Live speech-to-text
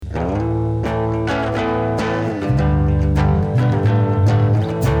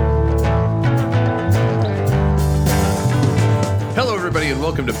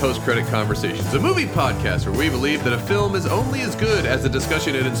welcome to Post Credit Conversations, a movie podcast where we believe that a film is only as good as the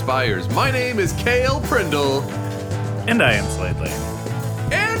discussion it inspires. My name is Kale Prindle. And I am Slade Lane.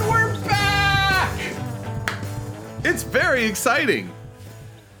 And we're back! It's very exciting.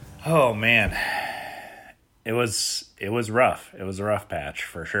 Oh, man. It was rough. It was a rough patch,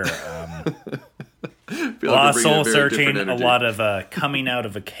 for sure. A lot of soul searching, a lot of coming out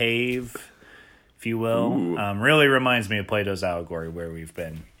of a cave, if you will. Really reminds me of Plato's Allegory, where we've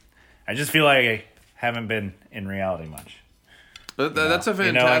been. I just feel like I haven't been in reality much. That's a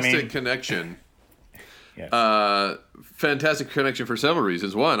fantastic connection. Yes. Fantastic connection for several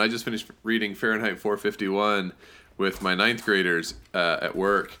reasons. One, I just finished reading Fahrenheit 451 with my ninth graders at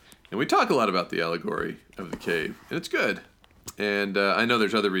work, and we talk a lot about the allegory of the cave, and it's good. And I know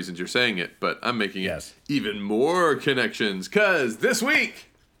there's other reasons you're saying it, but I'm making it even more connections, because this week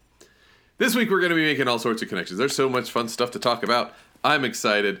we're going to be making all sorts of connections. There's so much fun stuff to talk about. I'm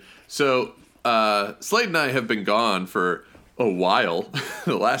excited. So Slade and I have been gone for a while.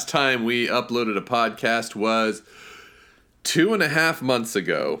 The last time we uploaded a podcast was 2.5 months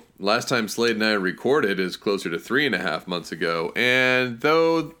ago. Last time Slade and I recorded is closer to 3.5 months ago. And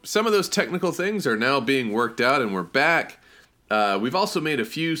though some of those technical things are now being worked out and we're back, we've also made a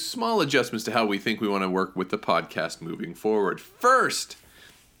few small adjustments to how we think we want to work with the podcast moving forward. First,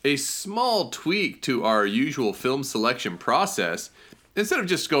 a small tweak to our usual film selection process. Instead of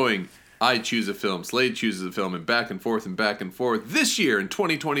just going, I choose a film, Slade chooses a film, and back and forth and back and forth, this year in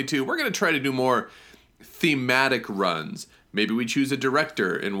 2022, we're going to try to do more thematic runs. Maybe we choose a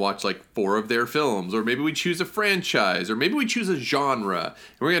director and watch like 4 of their films, or maybe we choose a franchise, or maybe we choose a genre.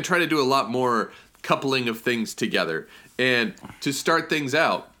 And we're going to try to do a lot more coupling of things together. And to start things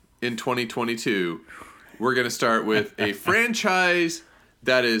out in 2022, we're going to start with a franchise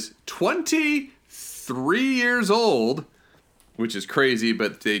that is 23 years old, which is crazy,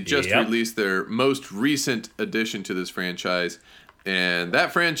 but they just released their most recent addition to this franchise. And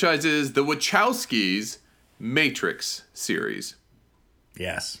that franchise is the Wachowskis' Matrix series.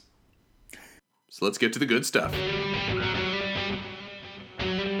 Yes. So let's get to the good stuff.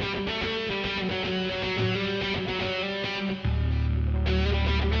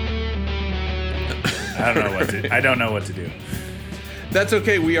 I don't know what to do. That's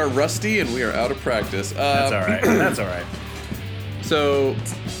okay. We are rusty and we are out of practice. That's all right. That's all right. So,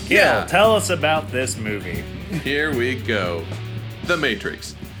 Gil, tell us about this movie. Here we go. The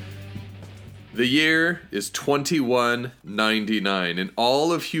Matrix. The year is 2199, and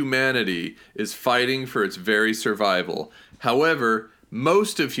all of humanity is fighting for its very survival. However,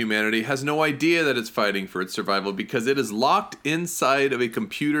 most of humanity has no idea that it's fighting for its survival because it is locked inside of a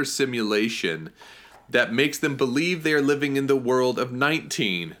computer simulation that makes them believe they are living in the world of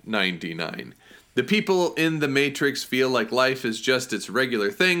 1999. The people in the Matrix feel like life is just its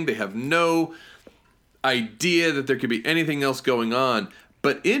regular thing. They have no idea that there could be anything else going on.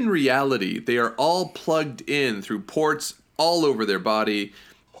 But in reality, they are all plugged in through ports all over their body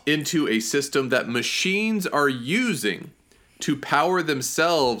into a system that machines are using to power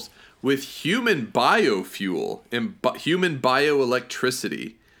themselves with human biofuel and human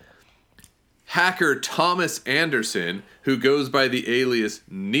bioelectricity. Hacker Thomas Anderson, who goes by the alias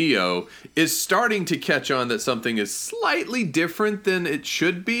Neo, is starting to catch on that something is slightly different than it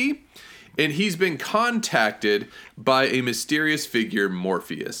should be, and he's been contacted by a mysterious figure,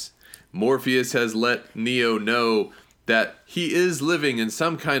 Morpheus. Morpheus has let Neo know that he is living in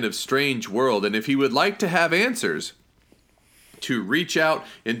some kind of strange world, and if he would like to have answers, to reach out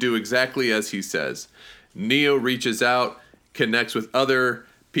and do exactly as he says. Neo reaches out, connects with other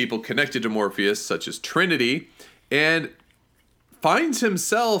people connected to Morpheus, such as Trinity, and finds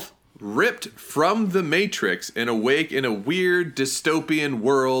himself ripped from the Matrix and awake in a weird dystopian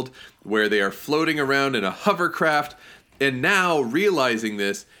world where they are floating around in a hovercraft, and now realizing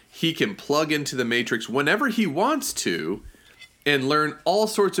this, he can plug into the Matrix whenever he wants to and learn all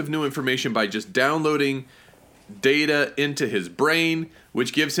sorts of new information by just downloading data into his brain,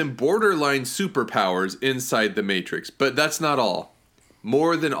 which gives him borderline superpowers inside the Matrix. But that's not all.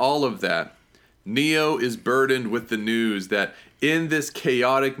 More than all of that, Neo is burdened with the news that in this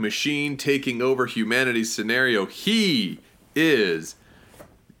chaotic machine taking over humanity's scenario, he is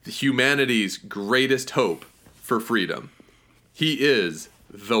humanity's greatest hope for freedom. He is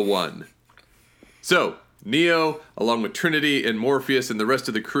the one. So, Neo, along with Trinity and Morpheus and the rest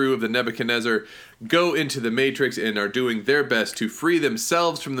of the crew of the Nebuchadnezzar, go into the Matrix and are doing their best to free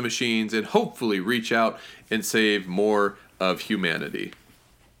themselves from the machines and hopefully reach out and save more of humanity.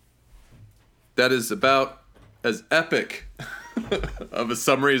 That is about as epic of a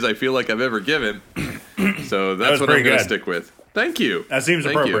summary as I feel like I've ever given. So that's what I'm going to stick with. Thank you. That seems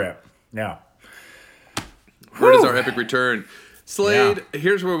appropriate. Yeah. Where does our epic return? Slade,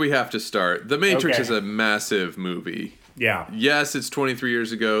 here's where we have to start. The Matrix is a massive movie. Yeah. Yes, it's 23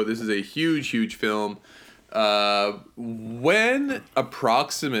 years ago. This is a huge, huge film. When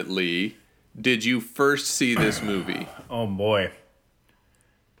approximately did you first see this movie? Oh, boy.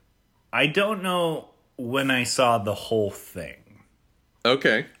 I don't know when I saw the whole thing.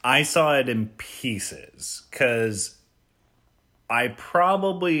 Okay. I saw it in pieces because I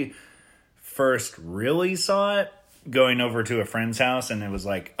probably first really saw it going over to a friend's house, and it was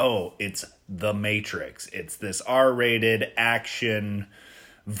like, oh, it's The Matrix. It's this R-rated action,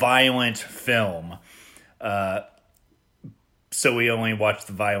 violent film. So we only watched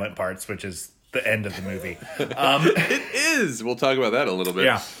the violent parts, which is the end of the movie. It is. We'll talk about that a little bit.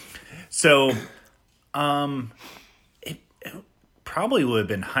 Yeah. So, it probably would have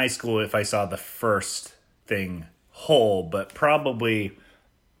been high school if I saw the first thing whole, but probably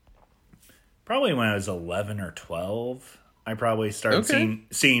when I was 11 or 12, I probably started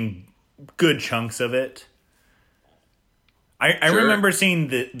seeing good chunks of it. I remember seeing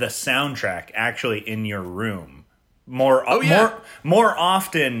the soundtrack actually in your room more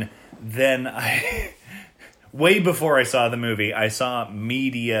often than I. Way before I saw the movie, I saw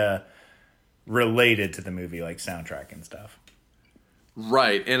media related to the movie, like soundtrack and stuff.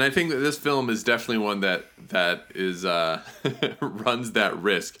 Right, and I think that this film is definitely one that is runs that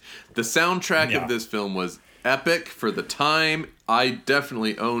risk. The soundtrack of this film was epic for the time. I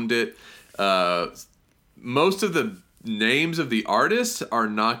definitely owned it. Most of the names of the artists are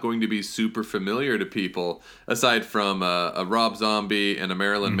not going to be super familiar to people, aside from a Rob Zombie and a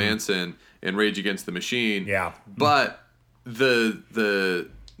Marilyn Manson and Rage Against the Machine. Yeah, but the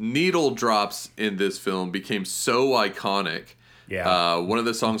needle drops in this film became so iconic. Yeah. One of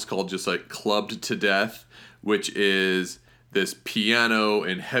the songs called just like Clubbed to Death, which is this piano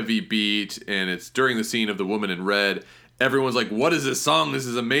and heavy beat, and it's during the scene of the woman in red. Everyone's like, what is this song? This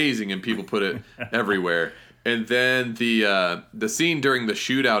is amazing. And people put it everywhere. And then the scene during the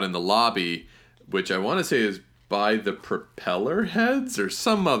shootout in the lobby, which I want to say is by the Propeller Heads or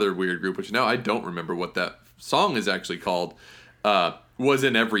some other weird group, which now I don't remember what that song is actually called, was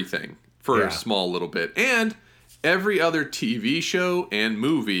in everything for a small little bit. And every other TV show and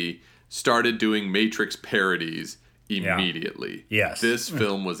movie started doing Matrix parodies immediately. Yes. This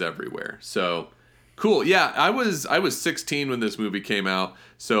film was everywhere. So cool. Yeah, I was 16 when this movie came out,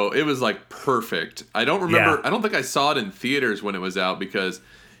 so it was like perfect. I don't remember. I don't think I saw it in theaters when it was out because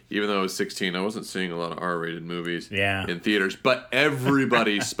even though I was 16, I wasn't seeing a lot of R-rated movies in theaters. But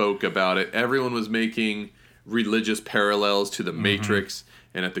everybody spoke about it. Everyone was making religious parallels to the Matrix.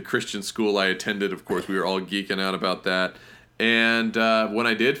 And at the Christian school I attended, of course, we were all geeking out about that. And when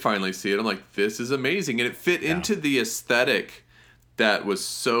I did finally see it, I'm like, this is amazing. And it fit into the aesthetic that was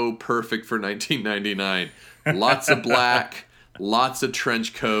so perfect for 1999. Lots of black, lots of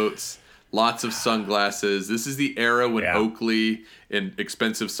trench coats, lots of sunglasses. This is the era when Oakley and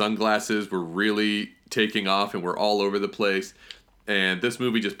expensive sunglasses were really taking off and were all over the place. And this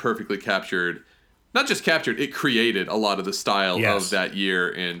movie just perfectly captured... Not just captured, it created a lot of the style of that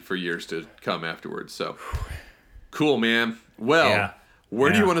year and for years to come afterwards. So, cool, man. Well, where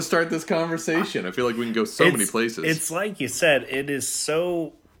do you want to start this conversation? I feel like we can go many places. It's like you said, it is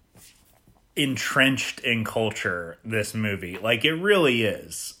so entrenched in culture, this movie. Like, it really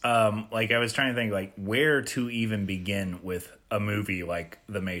is. Like, I was trying to think, like, where to even begin with a movie like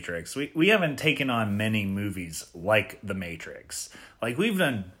The Matrix. We haven't taken on many movies like The Matrix. Like, we've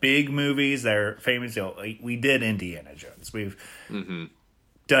done big movies that are famous. You know, like we did Indiana Jones. We've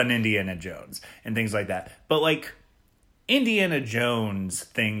done Indiana Jones and things like that. But, like, Indiana Jones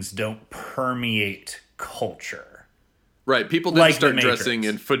things don't permeate culture. Right. People didn't start dressing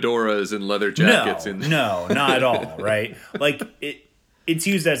in fedoras and leather jackets. No, not at all, right? Like, it's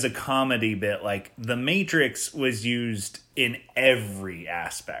used as a comedy bit. Like, The Matrix was used in every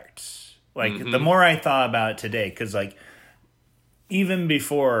aspect. Like, the more I thought about it today, because, like, even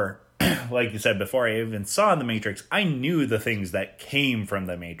before, like you said, before I even saw The Matrix, I knew the things that came from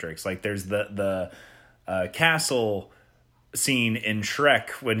The Matrix. Like, there's the castle scene in Shrek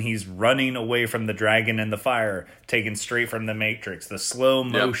when he's running away from the dragon and the fire, taken straight from The Matrix. The slow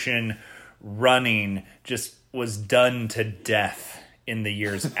motion running just was done to death in the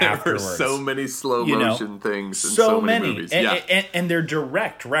years afterwards. There were so many slow motion things in so many movies. And they're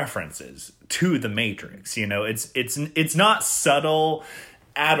direct references to The Matrix. You know, it's not subtle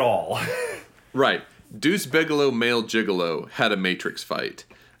at all. Right. Deuce Bigalow, Male Gigolo had a Matrix fight.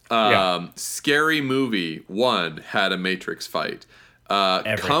 Scary Movie 1 had a Matrix fight.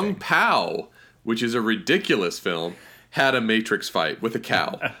 Kung Pao, which is a ridiculous film, had a Matrix fight with a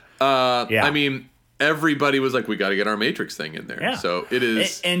cow. I mean, everybody was like, we got to get our Matrix thing in there. Yeah. So it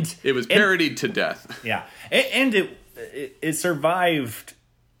is, and it was parodied to death. Yeah. And it survived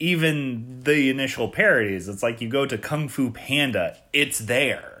even the initial parodies. It's like you go to Kung Fu Panda, it's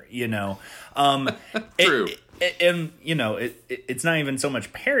there, you know. True. And you know, it's not even so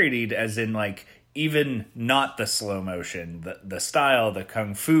much parodied as in like even not the slow motion, the style, the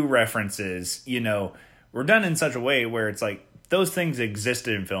Kung Fu references, you know, were done in such a way where it's like those things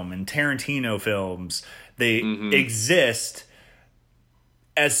existed in film. In Tarantino films, they exist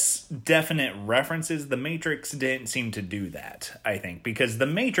as definite references. The Matrix didn't seem to do that, I think, because The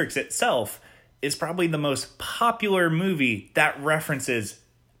Matrix itself is probably the most popular movie that references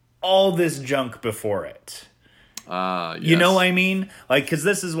all this junk before it. Yes. You know what I mean? Like, because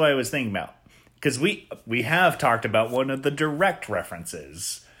this is what I was thinking about. Because we have talked about one of the direct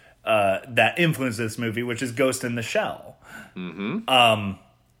references that influenced this movie, which is Ghost in the Shell. And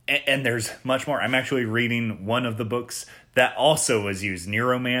there's much more. I'm actually reading one of the books that also was used,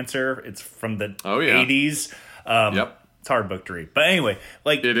 Neuromancer. It's from the 80s. Yep. It's a hard book to read. But anyway,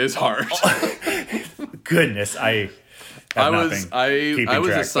 like... It is hard. Goodness, I was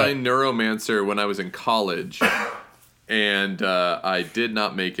assigned Neuromancer when I was in college, and I did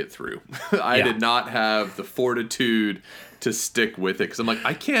not make it through. I did not have the fortitude to stick with it, because I'm like,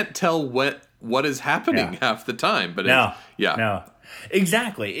 I can't tell what is happening half the time. But no,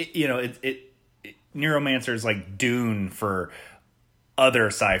 exactly. Neuromancer is like Dune for other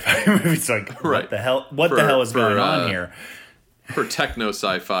sci-fi movies. Like, what the hell? What the hell is going on here? For techno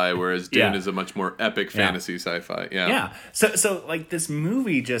sci-fi, whereas Dune is a much more epic fantasy sci-fi. Yeah. So like this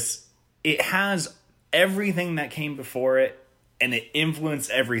movie it has everything that came before it, and it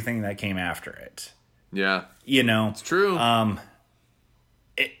influenced everything that came after it. Yeah. You know, it's true. And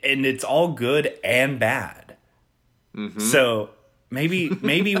it's all good and bad. So maybe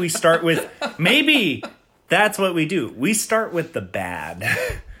we start with, maybe that's what we do. We start with the bad.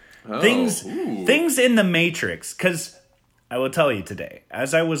 Things in the Matrix, because I will tell you today,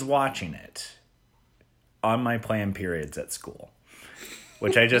 as I was watching it on my planned periods at school,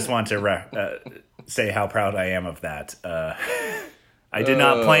 which I just want to say how proud I am of that. I did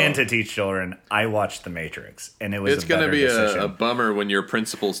not plan to teach children. I watched The Matrix, and it was it's going to be a bummer when your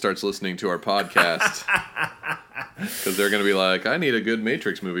principal starts listening to our podcast, because they're going to be like, I need a good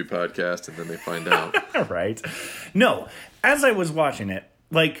Matrix movie podcast, and then they find out. Right. No, as I was watching it,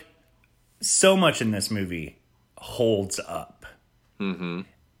 like, so much in this movie holds up.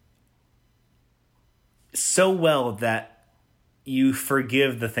 So well that you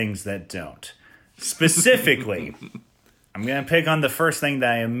forgive the things that don't. Specifically, I'm going to pick on the first thing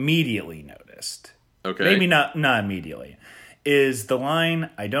that I immediately noticed. Okay. Maybe not immediately. Is the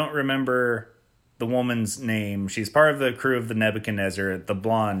line, I don't remember the woman's name. She's part of the crew of the Nebuchadnezzar, the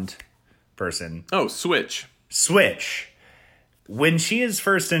blonde person. Oh, Switch. When she is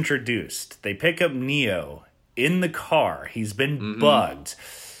first introduced, they pick up Neo in the car. He's been bugged.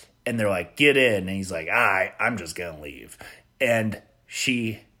 And they're like, get in. And he's like, I'm just going to leave. And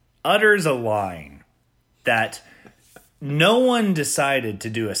she utters a line that no one decided to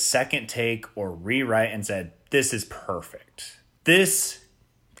do a second take or rewrite and said, this is perfect. This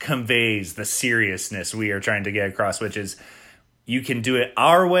conveys the seriousness we are trying to get across, which is you can do it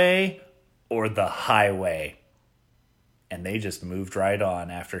our way or the highway. And they just moved right on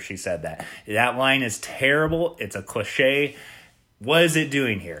after she said that. That line is terrible. It's a cliche. What is it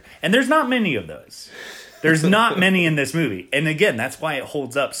doing here? And there's not many of those. There's not many in this movie. And again, that's why it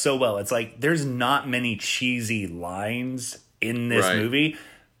holds up so well. It's like there's not many cheesy lines in this movie.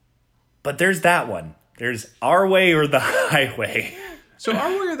 But there's that one. There's our way or the highway. So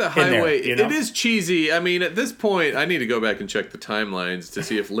our way or the highway, there, it is cheesy. I mean, at this point, I need to go back and check the timelines to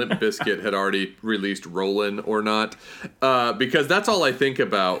see if Limp Bizkit had already released Rollin' or not. Because that's all I think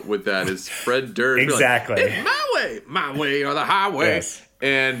about with that is Fred Durst. Exactly. Like, it's my way or the highway. Yes.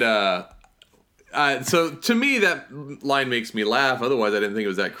 And so to me, that line makes me laugh. Otherwise, I didn't think it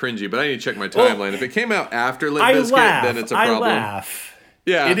was that cringy. But I need to check my timeline. Well, if it came out after Limp Bizkit, then it's a problem. I laugh.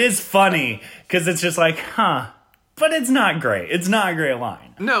 Yeah. It is funny because it's just like, but it's not great. It's not a great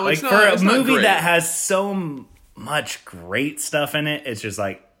line. No, it's like, not. For a movie that has so much great stuff in it, it's just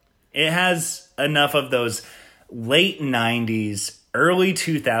like, it has enough of those late 90s, early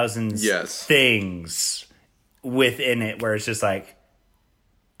 2000s things within it where it's just like,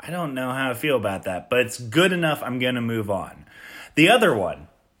 I don't know how I feel about that, but it's good enough. I'm going to move on. The other one,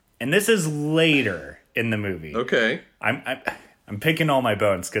 and this is later in the movie. Okay. I'm picking all my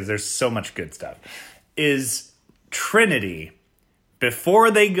bones because there's so much good stuff. Is Trinity,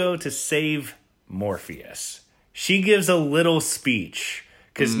 before they go to save Morpheus, she gives a little speech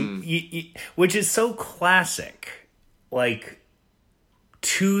because which is so classic, like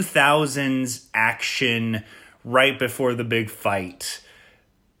 2000s action right before the big fight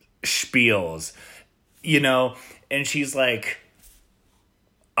spiels, and she's like,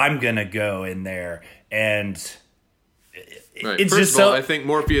 I'm gonna go in there, and right. It's First just of all, so. I think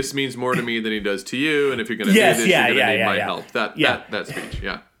Morpheus means more to me than he does to you, and if you're gonna do this, you're gonna need my help. That speech,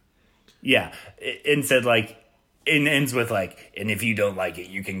 yeah, and said like, it ends with like, and if you don't like it,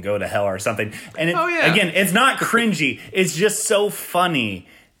 you can go to hell or something. And again, it's not cringy. It's just so funny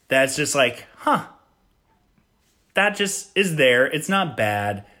that it's just like, huh, that just is there. It's not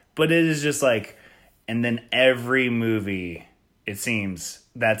bad, but it is just like, and then every movie, it seems,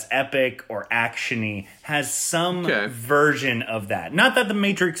 that's epic or actiony has some version of that. Not that The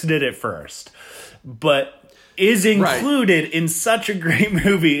Matrix did it first, but is included in such a great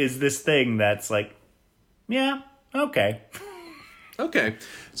movie is this thing that's like, yeah, okay. Okay.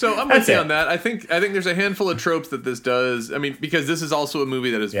 So I'm with you on that. I think there's a handful of tropes that this does. I mean, because this is also a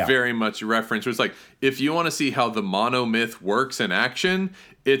movie that is very much referenced. It's like, if you want to see how the monomyth works in action,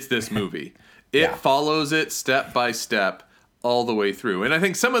 it's this movie. It follows it step by step all the way through. And I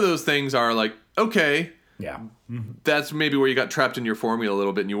think some of those things are like, okay, that's maybe where you got trapped in your formula a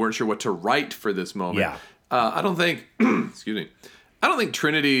little bit and you weren't sure what to write for this moment. Yeah. I don't think, excuse me, I don't think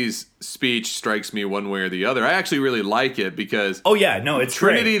Trinity's speech strikes me one way or the other. I actually really like it because it's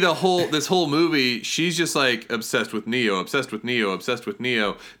Trinity, great. This whole movie, she's just like obsessed with Neo,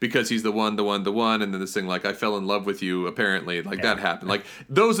 because he's the one, and then this thing like, I fell in love with you, apparently, like that happened. Like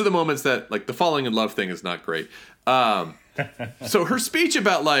those are the moments that, like, the falling in love thing is not great. So her speech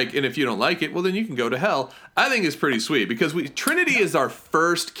about like, and if you don't like it, well then you can go to hell, I think is pretty sweet because Trinity is our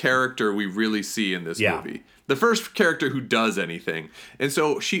first character we really see in this movie. The first character who does anything. And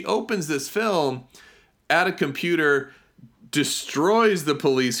so she opens this film at a computer, destroys the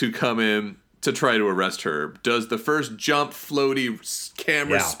police who come in to try to arrest her, does the first jump, floaty,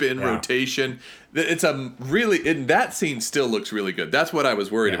 camera spin rotation. It's a really, and that scene still looks really good. That's what I was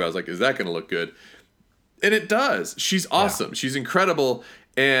worried about. I was like, is that going to look good? And it does. She's awesome. Yeah. She's incredible.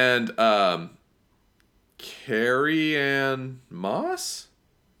 And Carrie-Anne Moss?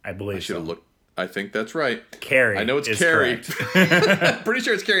 I believe I should have looked. I think that's right. Carrie. I know it's Carrie. Pretty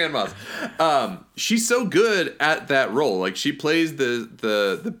sure it's Carrie-Anne Moss. She's so good at that role. Like, she plays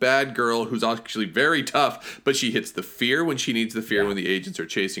the bad girl who's actually very tough, but she hits the fear when she needs the fear when the agents are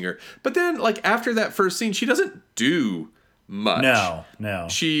chasing her. But then, like, after that first scene, she doesn't do much. No.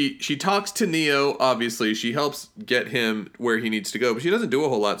 She talks to Neo, obviously. She helps get him where he needs to go, but she doesn't do a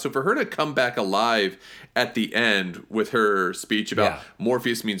whole lot. So for her to come back alive at the end with her speech about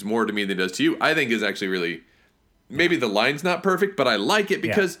Morpheus means more to me than it does to you, I think is actually really, maybe the line's not perfect, but I like it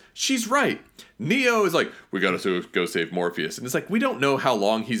because she's right. Neo is like, we gotta go save Morpheus. And it's like, we don't know how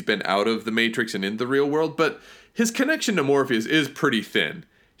long he's been out of the Matrix and in the real world, but his connection to Morpheus is pretty thin.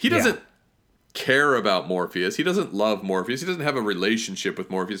 He doesn't care about Morpheus. He doesn't love Morpheus. He doesn't have a relationship with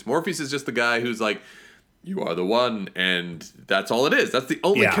Morpheus. Morpheus is just the guy who's like, you are the one, and that's all it is. That's the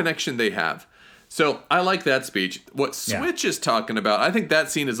only connection they have. So I like that speech. What Switch is talking about, I think that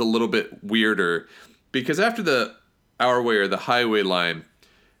scene is a little bit weirder because after the Our Way or the Highway line,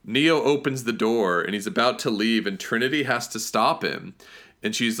 Neo opens the door and he's about to leave and Trinity has to stop him.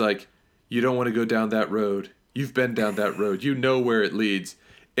 And she's like, you don't want to go down that road. You've been down that road. You know where it leads.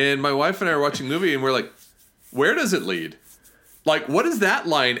 And my wife and I are watching the movie and we're like, where does it lead? Like, what does that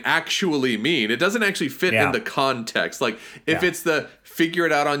line actually mean? It doesn't actually fit in the context. Like, if it's the figure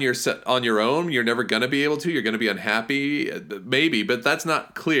it out on your own, you're never going to be able to. You're going to be unhappy, maybe, but that's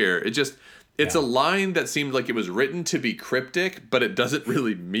not clear. It's a line that seemed like it was written to be cryptic, but it doesn't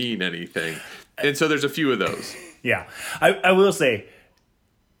really mean anything. And so there's a few of those. Yeah. I will say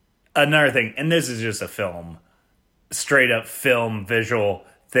another thing, and this is just a straight up film visual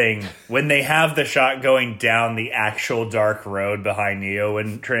thing, when they have the shot going down the actual dark road behind Neo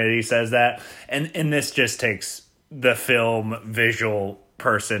when Trinity says that, and this just takes the film visual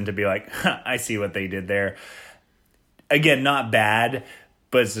person to be like, I see what they did there. Again, not bad,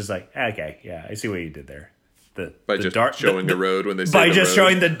 but it's just like, okay, yeah, I see what you did there. Showing the road when they say by the just road.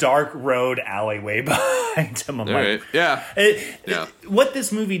 Showing the dark road alleyway behind him. I'm like, right. What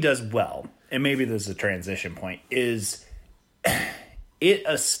this movie does well, and maybe this is a transition point, is it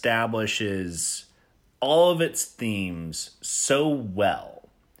establishes all of its themes so well,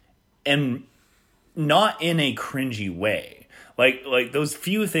 and not in a cringy way. Like those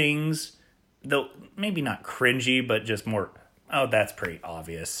few things, though maybe not cringy, but just more, oh, that's pretty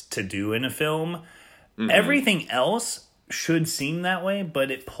obvious to do in a film. Mm-hmm. Everything else should seem that way,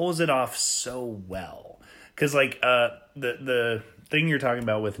 but it pulls it off so well. because like the thing you're talking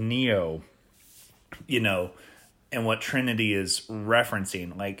about with Neo, and what Trinity is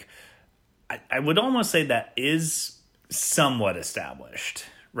referencing, like I would almost say that is somewhat established,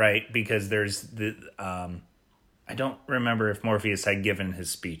 right? Because there's the I don't remember if Morpheus had given his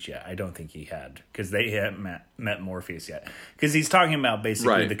speech yet. I don't think he had, because they hadn't met Morpheus yet. Because he's talking about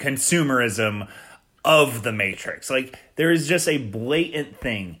basically the consumerism of the Matrix. Like, there is just a blatant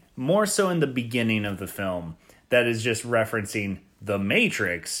thing, more so in the beginning of the film, that is just referencing the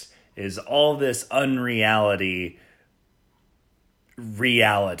Matrix is all this unreality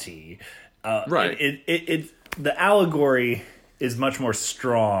reality. Right. The allegory is much more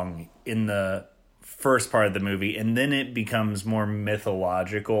strong in the first part of the movie, and then it becomes more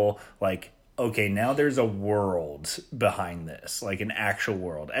mythological, like, okay, now there's a world behind this, like an actual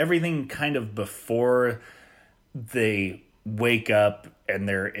world. Everything kind of before they wake up and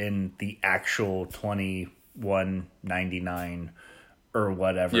they're in the actual 2199 or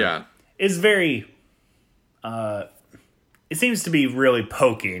whatever is very it seems to be really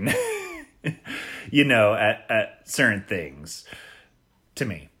poking at certain things to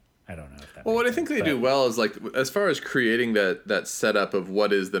me. I don't know if that. Well, what I think they do well is, like, as far as creating that setup of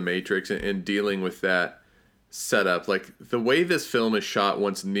what is the Matrix and dealing with that setup, like the way this film is shot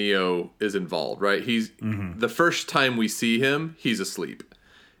once Neo is involved, right? He's the first time we see him, he's asleep.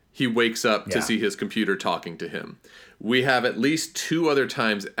 He wakes up to see his computer talking to him. We have at least 2 other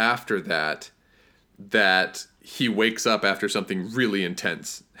times after that he wakes up after something really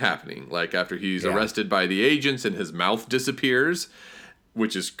intense happening, like after he's arrested by the agents and his mouth disappears,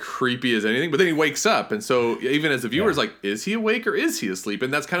 which is creepy as anything. But then he wakes up, and so even as the viewer is like, is he awake or is he asleep?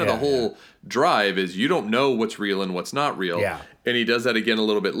 And that's kind of the whole drive, is you don't know what's real and what's not real. Yeah. And he does that again a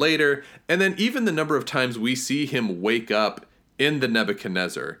little bit later. And then even the number of times we see him wake up in the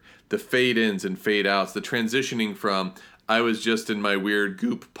Nebuchadnezzar, the fade-ins and fade-outs, the transitioning from, I was just in my weird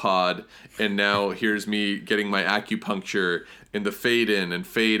goop pod, and now here's me getting my acupuncture, and the fade-in and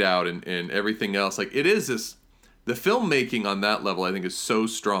fade-out and everything else. Like, it is this... The filmmaking on that level, I think, is so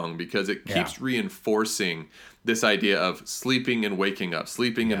strong because it keeps reinforcing this idea of sleeping and waking up,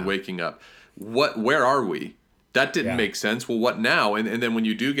 sleeping and waking up. Where are we? That didn't make sense. Well, what now? And then when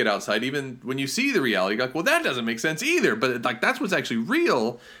you do get outside, even when you see the reality, you're like, well, that doesn't make sense either. But like, that's what's actually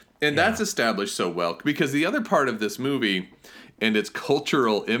real. And that's established so well. Because the other part of this movie and its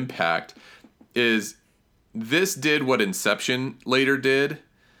cultural impact is this did what Inception later did.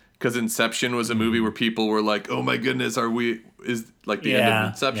 Because Inception was a movie where people were like, oh my goodness, is like the end of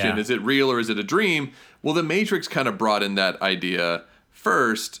Inception. Is it real or is it a dream? Well, The Matrix kind of brought in that idea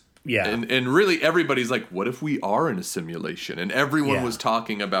first. Yeah. And really everybody's like, what if we are in a simulation? And everyone was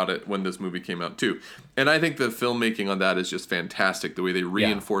talking about it when this movie came out too. And I think the filmmaking on that is just fantastic, the way they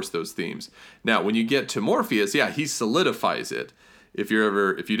reinforce those themes. Now, when you get to Morpheus, he solidifies it. If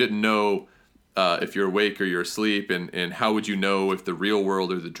you didn't know... if you're awake or you're asleep, and how would you know if the real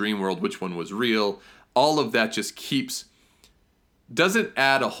world or the dream world, which one was real? All of that just doesn't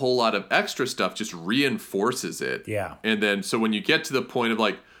add a whole lot of extra stuff, just reinforces it. Yeah. And then, so when you get to the point of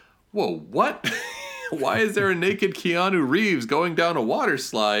like, whoa, what? Why is there a naked Keanu Reeves going down a water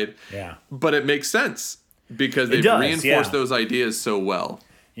slide? Yeah. But it makes sense because they've reinforced those ideas so well.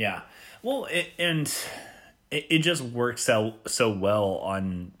 Yeah. Well, it just works out so well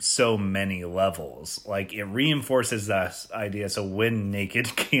on so many levels. Like, it reinforces that idea. So when naked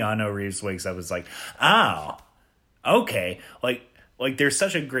Keanu Reeves wakes up, it's like, oh, okay. Like there's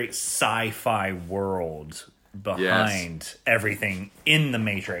such a great sci-fi world behind everything in the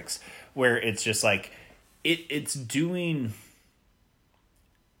Matrix, where it's just like it's doing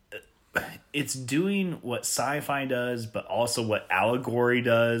what sci-fi does, but also what allegory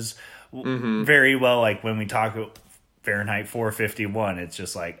does. Very well. Like when we talk about Fahrenheit 451, it's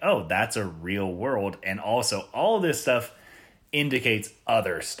just like, oh, that's a real world. And also all this stuff indicates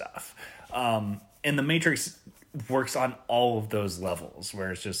other stuff. And the Matrix works on all of those levels,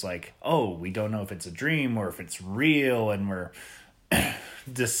 where it's just like, oh, we don't know if it's a dream or if it's real. And we're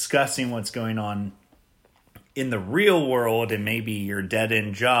discussing what's going on in the real world and maybe your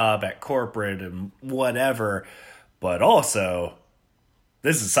dead-end job at corporate and whatever. But also,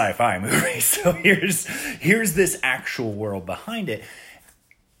 this is a sci-fi movie, so here's this actual world behind it,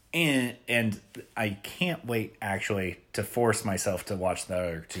 and I can't wait actually to force myself to watch the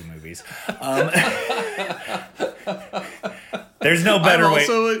other 2 movies. There's no better way.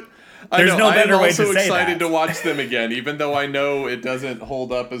 There's no better way to say that. I'm also excited to watch them again, even though I know it doesn't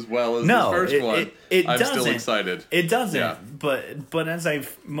hold up as well as the first one. I'm still excited. It doesn't, but as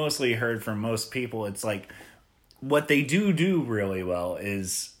I've mostly heard from most people, it's like, what they do really well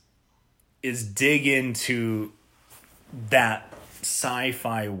is dig into that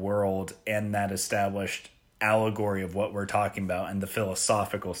sci-fi world and that established allegory of what we're talking about and the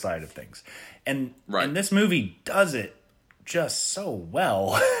philosophical side of things. And this movie does it just so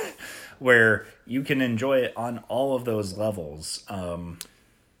well where you can enjoy it on all of those levels,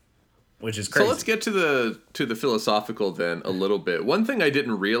 which is crazy. So let's get to the philosophical then a little bit. One thing I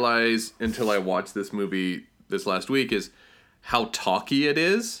didn't realize until I watched this movie this last week is how talky it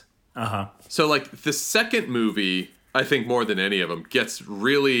is. So like the second movie, I think more than any of them, gets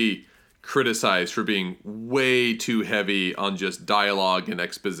really criticized for being way too heavy on just dialogue and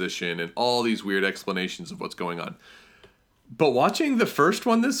exposition and all these weird explanations of what's going on. But watching the first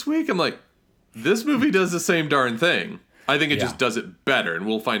one this week, I'm like, this movie does the same darn thing. I think it just does it better, and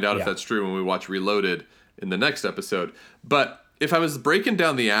we'll find out if that's true when we watch Reloaded in the next episode. But if I was breaking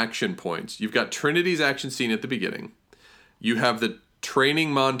down the action points, you've got Trinity's action scene at the beginning. You have the training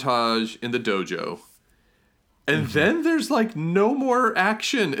montage in the dojo. And then there's like no more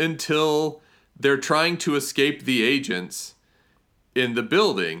action until they're trying to escape the agents in the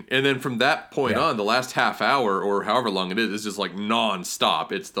building. And then from that point on, the last half hour or however long it is just like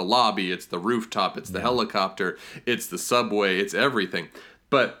nonstop. It's the lobby, it's the rooftop, it's the helicopter, it's the subway, it's everything.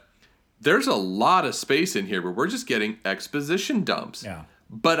 But there's a lot of space in here where we're just getting exposition dumps. Yeah.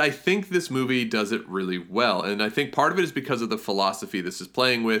 But I think this movie does it really well. And I think part of it is because of the philosophy this is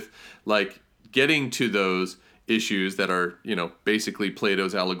playing with, like getting to those issues that are, you know, basically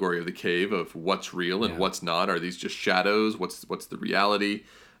Plato's allegory of the cave of what's real and what's not. Are these just shadows? What's the reality?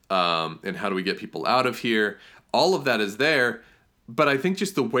 And how do we get people out of here? All of that is there. But I think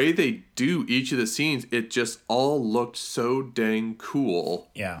just the way they do each of the scenes, it just all looked so dang cool.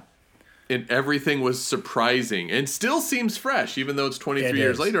 Yeah. And everything was surprising and still seems fresh, even though it's 23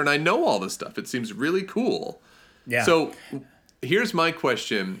 years later. And I know all this stuff. It seems really cool. Yeah. So here's my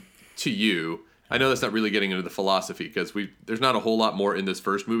question to you. I know that's not really getting into the philosophy because there's not a whole lot more in this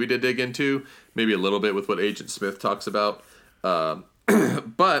first movie to dig into. Maybe a little bit with what Agent Smith talks about.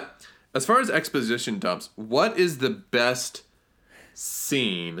 But as far as exposition dumps, what is the best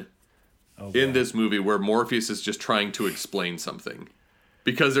scene in this movie where Morpheus is just trying to explain something?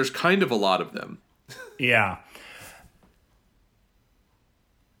 Because there's kind of a lot of them. Yeah.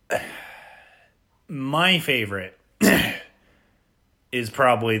 My favorite is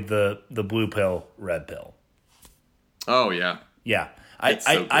probably the blue pill, red pill. Oh yeah. Yeah.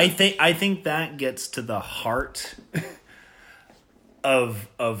 I think that gets to the heart of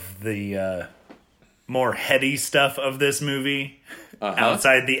the more heady stuff of this movie.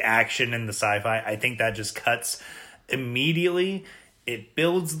 Outside the action and the sci-fi. I think that just cuts immediately. It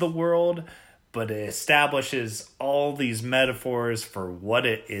builds the world, but it establishes all these metaphors for what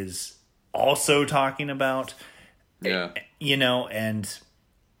it is also talking about. Yeah. It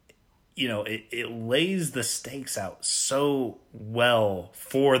lays the stakes out so well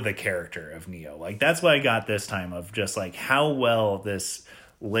for the character of Neo. Like, that's what I got this time, of just like how well this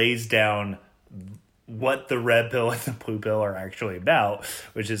lays down what the red pill and the blue pill are actually about,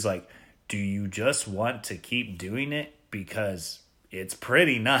 which is like, do you just want to keep doing it because it's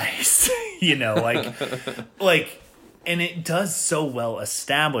pretty nice? And it does so well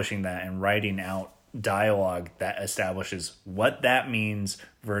establishing that and writing out dialogue that establishes what that means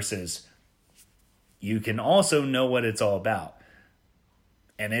versus you can also know what it's all about.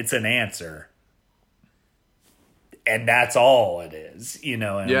 And it's an answer. And that's all it is, And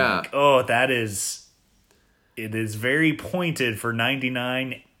like, it is very pointed for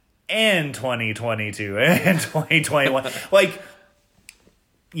 99 and 2022 and 2021.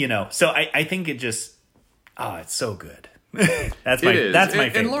 So I think it just, it's so good. That's my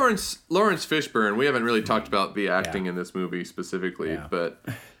favorite. And Lawrence Fishburne, we haven't really talked about the acting in this movie specifically, but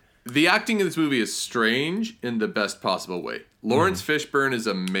the acting in this movie is strange in the best possible way. Lawrence Fishburne is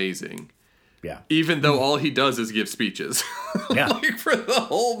amazing. Yeah. Even though all he does is give speeches. Like for the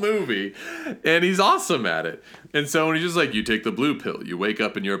whole movie. And he's awesome at it. And so when he's just like, you take the blue pill, you wake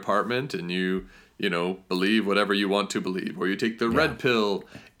up in your apartment and you believe whatever you want to believe. Or you take the red pill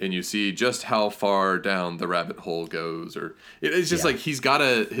and you see just how far down the rabbit hole goes. Or it's just like he's got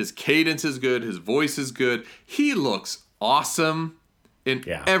his cadence is good, his voice is good. He looks awesome in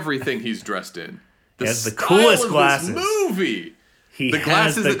everything he's dressed in. He has the coolest glasses. Movie. The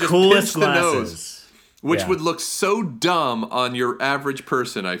glasses that coolest just pinch the nose, which would look so dumb on your average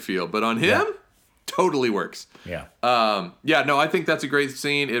person, I feel, but on him, totally works. Yeah. I think that's a great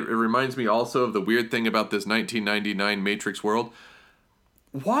scene. It reminds me also of the weird thing about this 1999 Matrix world.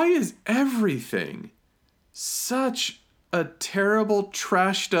 Why is everything such a terrible,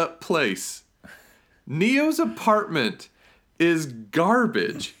 trashed up place? Neo's apartment is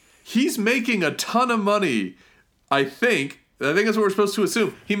garbage. he's making a ton of money. I think that's what we're supposed to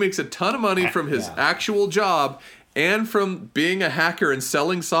assume. He makes a ton of money from his actual job and from being a hacker and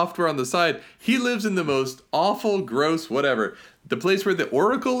selling software on the side. He lives in the most awful, gross, whatever. The place where the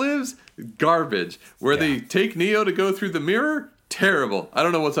Oracle lives, garbage. Where they take Neo to go through the mirror, terrible. I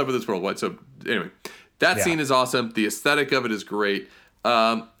don't know what's up with this world. So anyway, that scene is awesome. The aesthetic of it is great.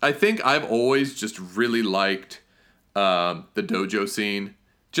 I think I've always just really liked the dojo scene.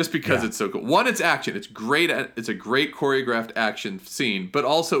 Just because it's so cool. One, it's action. It's great. It's a great choreographed action scene, but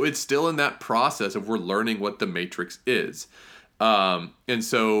also it's still in that process of we're learning what the Matrix is. And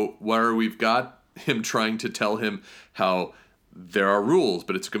so where we've got him trying to tell him how there are rules,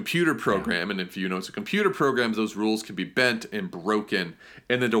 but it's a computer program. And if you know it's a computer program, those rules can be bent and broken.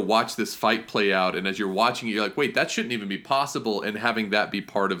 And then to watch this fight play out. And as you're watching it, you're like, wait, that shouldn't even be possible. And having that be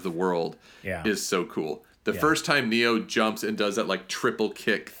part of the world is so cool. The first time Neo jumps and does that like triple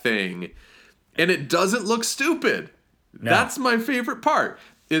kick thing, and it doesn't look stupid. No. That's my favorite part.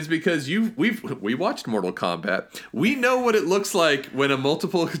 Is because we watched Mortal Kombat. We know what it looks like when a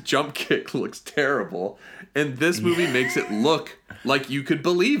multiple jump kick looks terrible, and this movie makes it look like you could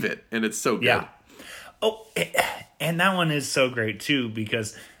believe it, and it's so good. Yeah. Oh, and that one is so great too,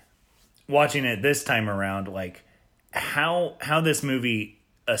 because watching it this time around, like how this movie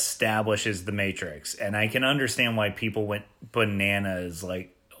establishes the Matrix, and I can understand why people went bananas,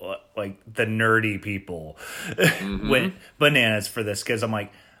 like the nerdy people went bananas for this, because I'm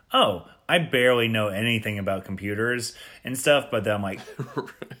like, oh, I barely know anything about computers and stuff, but then I'm like,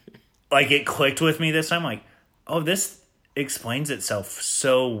 like it clicked with me this time, like, oh, this explains itself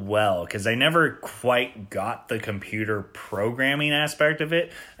so well, because I never quite got the computer programming aspect of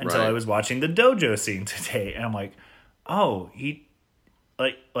it until I was watching the dojo scene today, and I'm like, oh, he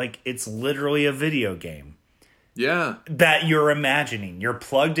like it's literally a video game. Yeah. That you're imagining. You're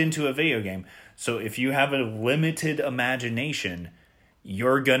plugged into a video game. So if you have a limited imagination,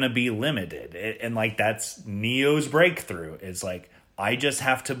 you're going to be limited. And like that's Neo's breakthrough. It's like, I just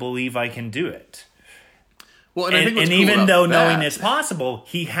have to believe I can do it. Well, and I think and even though knowing it's possible,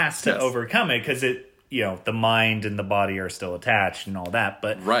 he has to overcome it, because it, you know, the mind and the body are still attached and all that.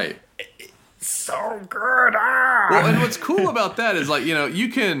 But so good. Well, and what's cool about that is, like, you know,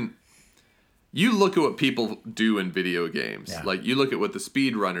 you look at what people do in video games. Yeah. Like, you look at what the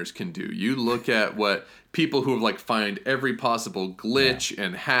speedrunners can do. You look at what people who have, like, find every possible glitch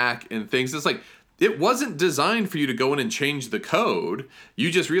and hack and things. It's like, it wasn't designed for you to go in and change the code.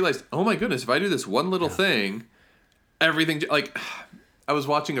 You just realized, oh my goodness, if I do this one little thing, everything, like, I was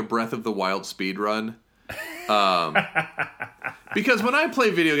watching a Breath of the Wild speedrun. Because when I play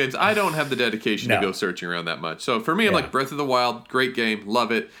video games, I don't have the dedication to go searching around that much. So for me, I'm like, Breath of the Wild, great game,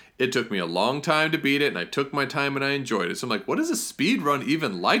 love it. It took me a long time to beat it, and I took my time and I enjoyed it. So I'm like, what is a speed run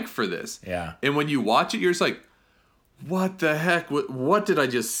even like for this? Yeah. And when you watch it, you're just like, what the heck? What did I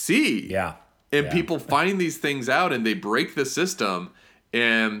just see? Yeah. And people find these things out and they break the system.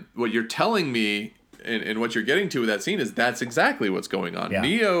 And what you're telling me and what you're getting to with that scene is that's exactly what's going on. Yeah.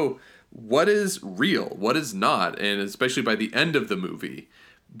 Neo, what is real? What is not? And especially by the end of the movie,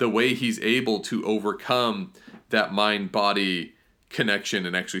 the way he's able to overcome that mind-body connection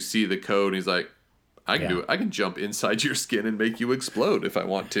and actually see the code. And he's like, I can do it. I can jump inside your skin and make you explode if I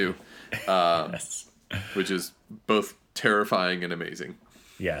want to. Which is both terrifying and amazing.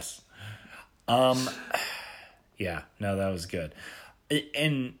 Yes. Yeah, no, that was good.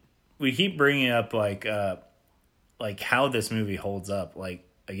 And we keep bringing up like how this movie holds up. Like,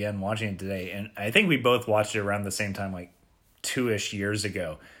 again, watching it today, and I think we both watched it around the same time, like 2-ish years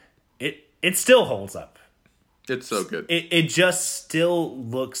ago. It still holds up. It's so good. It just still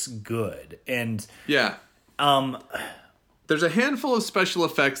looks good. And there's a handful of special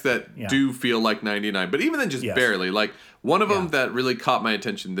effects that do feel like 99, but even then just barely. Like, one of them that really caught my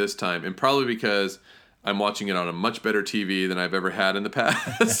attention this time, and probably because I'm watching it on a much better TV than I've ever had in the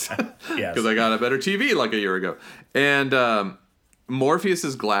past. Because I got a better TV like a year ago. And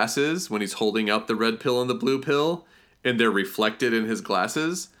Morpheus's glasses, when he's holding up the red pill and the blue pill, and they're reflected in his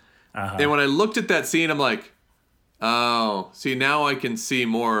glasses. And when I looked at that scene, I'm like, oh, see, now I can see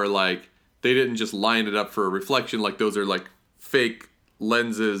more, like, they didn't just line it up for a reflection. Like, those are, like, fake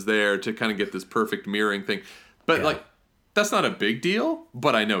lenses there to kind of get this perfect mirroring thing. But, like, that's not a big deal,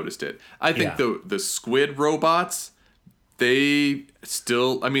 but I noticed it. I think the squid robots, they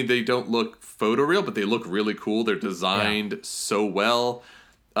still, I mean, they don't look photoreal, but they look really cool. They're designed so well.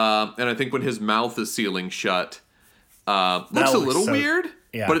 And I think when his mouth is sealing shut, looks a little weird,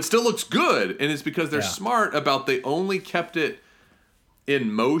 but it still looks good. And it's because they're smart about, they only kept it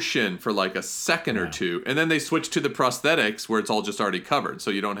in motion for like a second or two, and then they switch to the prosthetics where it's all just already covered, so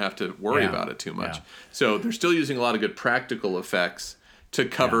you don't have to worry about it too much. So they're still using a lot of good practical effects to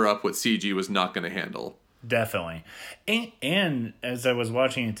cover up what CG was not going to handle. Definitely. And as I was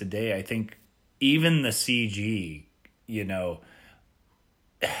watching it today, I think even the CG, you know,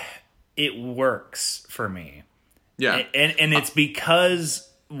 it works for me. Yeah. And it's because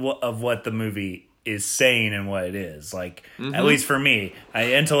of what the movie is saying and what it is. Like, at least for me,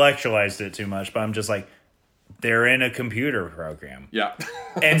 I intellectualized it too much, but I'm just like, they're in a computer program. Yeah.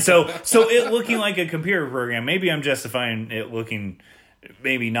 And so it looking like a computer program, maybe I'm justifying it looking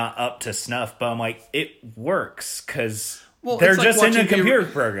maybe not up to snuff, but I'm like, it works because they're just in a computer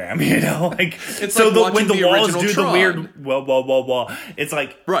program, you know? Like, it's so like when the walls do Tron. the weird, well, it's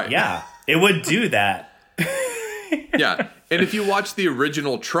like, yeah, it would do that. Yeah. And if you watch the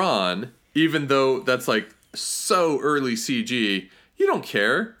original Tron, even though that's like so early CG, you don't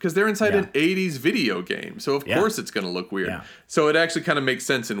care because they're inside an 80s video game. So of course it's going to look weird. Yeah. So it actually kind of makes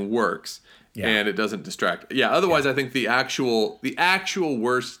sense and works. Yeah. And it doesn't distract. Yeah, otherwise I think the actual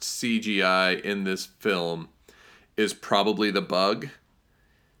worst CGI in this film is probably the bug.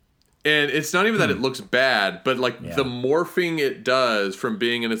 And it's not even that it looks bad, but like the morphing it does from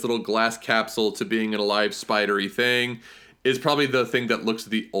being in its little glass capsule to being in a live spidery thing is probably the thing that looks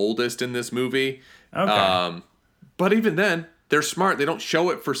the oldest in this movie. Okay. But even then, they're smart. They don't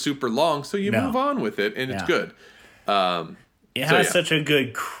show it for super long, so you move on with it, and it's good. It has such a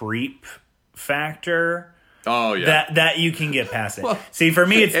good creep factor. Oh yeah, that you can get past it. Well, see, for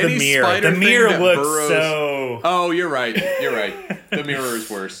me, it's the mirror. The mirror looks so. Oh, you're right. You're right. The mirror is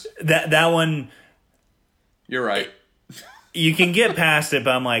worse. That one. You're right. You can get past it,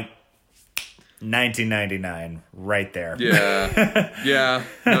 but I'm like, 1999, right there. Yeah, yeah.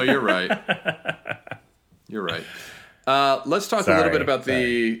 No, you're right. You're right. Let's talk a little bit about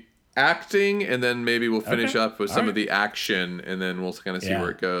the acting, and then maybe we'll finish up with some of the action, and then we'll kind of see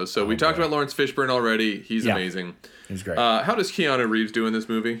where it goes. So we talked about Lawrence Fishburne already. He's amazing. He's great. How does Keanu Reeves do in this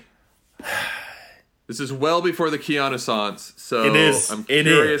movie? This is well before the Keanu-sance, so I'm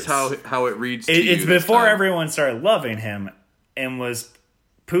curious how it reads to you. It's before everyone started loving him and was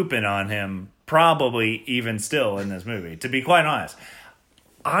pooping on him, probably even still in this movie, to be quite honest.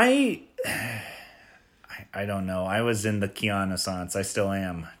 I don't know. I was in the Keanu-sance. I still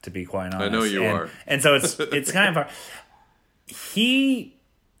am, to be quite honest. I know you are. And so it's kind of hard. He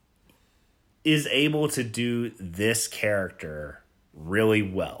is able to do this character really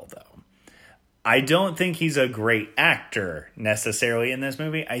well, though. I don't think he's a great actor necessarily in this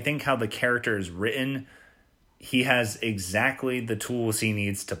movie. I think how the character is written, he has exactly the tools he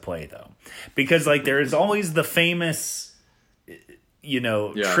needs to play, though. Because like there is always the famous,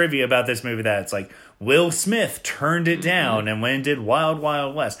 trivia about this movie that it's like, Will Smith turned it down and went and did Wild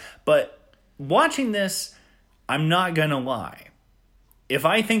Wild West. But watching this, I'm not going to lie. If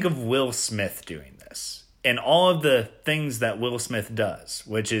I think of Will Smith doing this and all of the things that Will Smith does,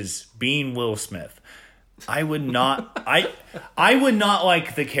 which is being Will Smith, I would not I would not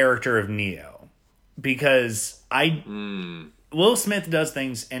like the character of Neo, because Will Smith does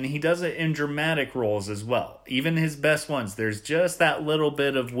things, and he does it in dramatic roles as well. Even his best ones, there's just that little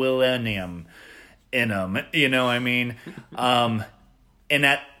bit of Willennium in him, you know what I mean? And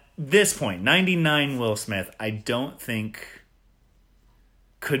at this point, 99 Will Smith, I don't think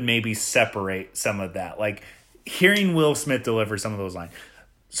could maybe separate some of that. Like, hearing Will Smith deliver some of those lines.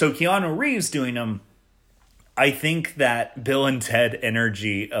 So Keanu Reeves doing them, I think that Bill and Ted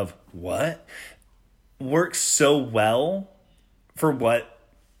energy of what works so well for what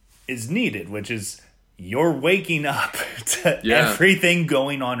is needed, which is you're waking up to everything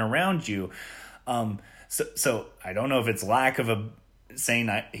going on around you. So I don't know if it's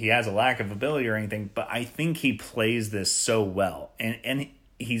saying he has a lack of ability or anything, but I think he plays this so well, and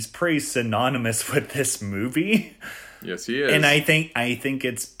he's pretty synonymous with this movie. Yes, he is. And I think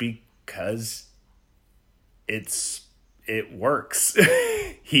it's because it works.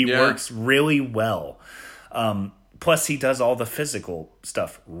 He works really well. Plus, he does all the physical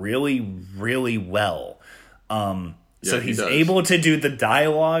stuff really, really well. So he's able to do the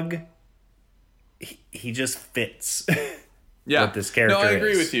dialogue. He just fits what this character is. No, I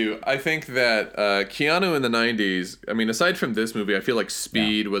agree with you. I think that Keanu in the 90s, I mean, aside from this movie, I feel like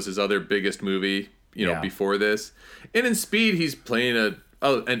Speed was his other biggest movie, before this. And in Speed, he's playing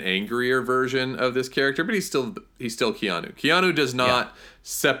an angrier version of this character, but he's still Keanu. Keanu does not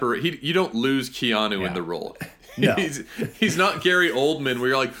separate. You don't lose Keanu in the role. No. He's not Gary Oldman where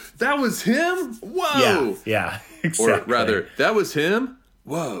you're like, that was him? Whoa. Yeah, exactly. Or rather, that was him?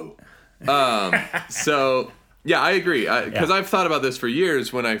 Whoa. So Yeah, I agree. Because I've thought about this for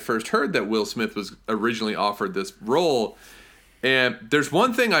years when I first heard that Will Smith was originally offered this role. And there's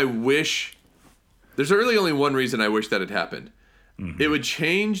one thing I wish... There's really only one reason I wish that had happened. Mm-hmm. It would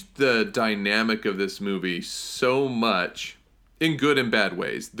change the dynamic of this movie so much in good and bad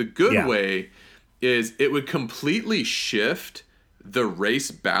ways. The good way is it would completely shift the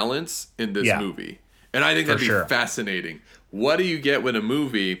race balance in this movie. And I think that'd be fascinating. What do you get when a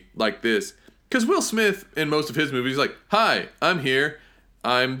movie like this... Because Will Smith, in most of his movies, is like, hi, I'm here.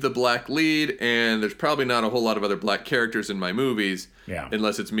 I'm the black lead, and there's probably not a whole lot of other black characters in my movies.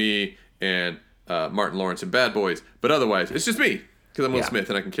 Unless it's me and Martin Lawrence in Bad Boys. But otherwise, it's just me, because I'm Will Smith,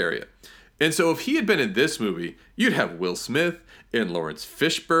 and I can carry it. And so if he had been in this movie, you'd have Will Smith and Lawrence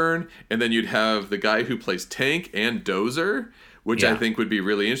Fishburne, and then you'd have the guy who plays Tank and Dozer, which I think would be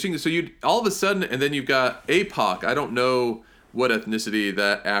really interesting. So you'd all of a sudden, and then you've got APOC. I don't know what ethnicity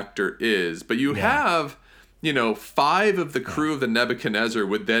that actor is, but you have, 5 of the crew of the Nebuchadnezzar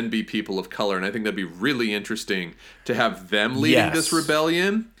would then be people of color, and I think that'd be really interesting to have them leading this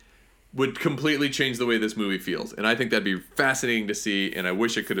rebellion. Would completely change the way this movie feels, and I think that'd be fascinating to see, and I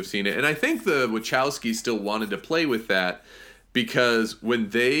wish I could have seen it. And I think the Wachowskis still wanted to play with that, because when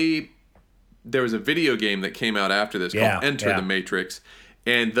there was a video game that came out after this called Enter the Matrix,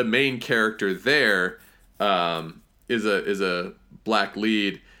 and the main character there is a black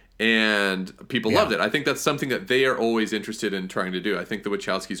lead, and people loved it. I think that's something that they are always interested in trying to do. I think the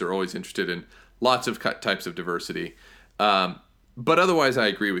Wachowskis are always interested in lots of types of diversity. But otherwise, I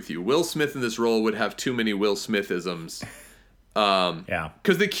agree with you. Will Smith in this role would have too many Will Smith-isms.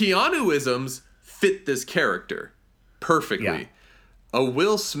 Because the Keanu-isms fit this character perfectly. Yeah. A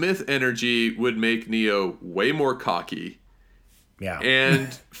Will Smith energy would make Neo way more cocky.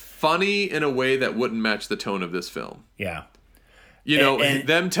 And funny in a way that wouldn't match the tone of this film. And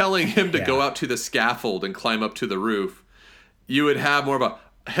them telling him to go out to the scaffold and climb up to the roof, you would have more of a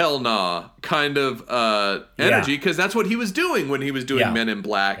hell nah kind of energy, because that's what he was doing when he was doing Men in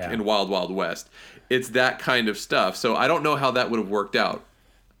Black and Wild Wild West. It's that kind of stuff. So I don't know how that would have worked out.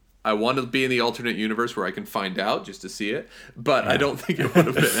 I want to be in the alternate universe where I can find out just to see it, but I don't think it would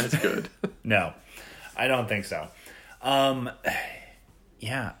have been as good. No, I don't think so.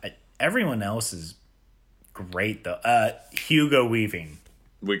 Everyone else is great though. Hugo Weaving.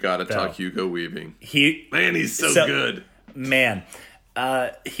 We gotta talk Hugo Weaving. Man, he's so good. Man,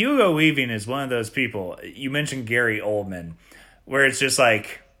 Hugo Weaving is one of those people. You mentioned Gary Oldman, where it's just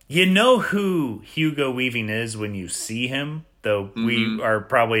like, you know who Hugo Weaving is when you see him, though we are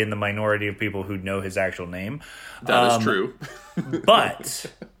probably in the minority of people who know his actual name. That is true. But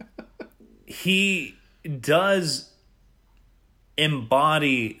he does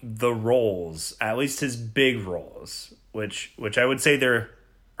embody the roles, at least his big roles, which I would say there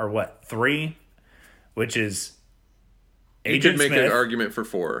are 3, which is Agent Smith. You could make an argument for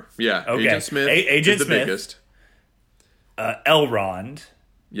 4. Yeah, okay. Agent Smith Agent is the Smith, biggest. Elrond.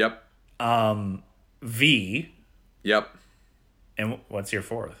 Yep. V. Yep. And what's your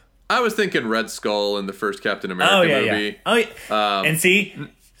 4th? I was thinking Red Skull in the first Captain America movie. Yeah. Oh, yeah. And see,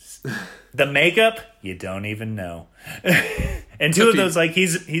 the makeup, you don't even know. And 2 of those, like,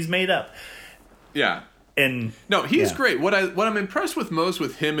 he's made up. Yeah. And no, he's great. What I'm impressed with most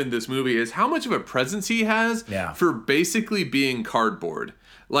with him in this movie is how much of a presence he has for basically being cardboard.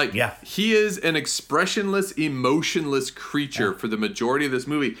 Like, he is an expressionless, emotionless creature for the majority of this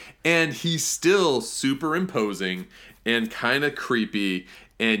movie, and he's still super imposing and kind of creepy,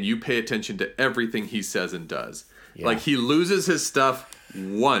 and you pay attention to everything he says and does. Like, he loses his stuff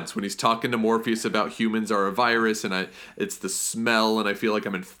once when he's talking to Morpheus about humans are a virus, and it's the smell, and I feel like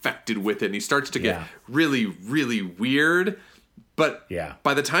I'm infected with it, and he starts to get really, really weird. But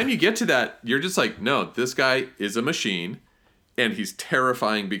by the time you get to that, you're just like, no, this guy is a machine, and he's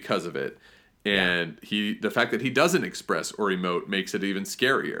terrifying because of it. And the fact that he doesn't express or emote makes it even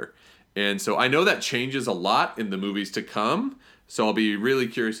scarier. And so I know that changes a lot in the movies to come. So I'll be really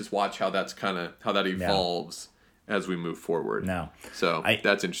curious to watch how that evolves as we move forward. So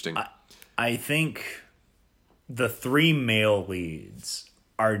that's interesting. I think the 3 male leads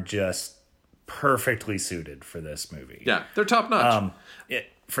are just perfectly suited for this movie. Yeah, they're top notch.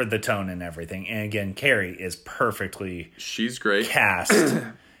 For the tone and everything. And again, Carrie is perfectly she's great cast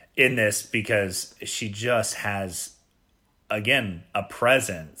in this, because she just has, again, a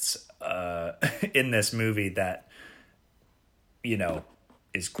presence in this movie that,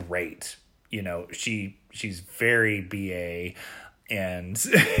 is great. She's very BA, and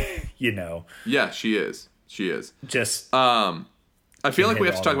yeah, she is just I feel like we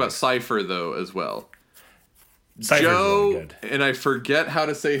have to talk about Cypher though as well. Cypher's Joe, really good. And I forget how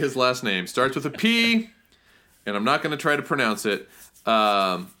to say his last name. Starts with a P. and I'm not going to try to pronounce it.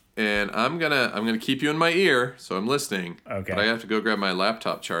 And I'm gonna keep you in my ear, so I'm listening. Okay. But I have to go grab my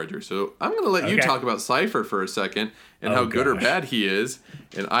laptop charger. So I'm gonna let you talk about Cypher for a second and how good or bad he is,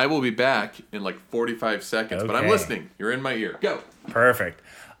 and I will be back in like 45 seconds. But I'm listening. You're in my ear. Go. Perfect.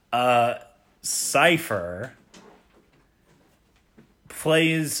 Cypher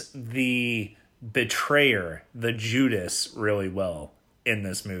plays the betrayer, the Judas, really well in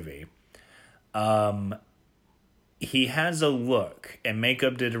this movie. He has a look, and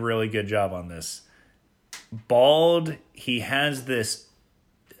makeup did a really good job on this. Bald, he has this,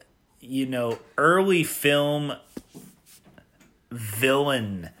 early film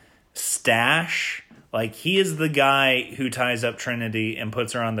villain stash. Like, he is the guy who ties up Trinity and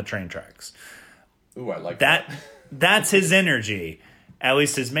puts her on the train tracks. Ooh, I like that. That's his energy, at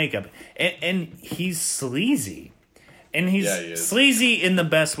least his makeup. And he's sleazy. And he's sleazy in the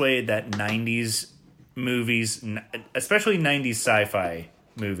best way that 90s movies, especially 90s sci-fi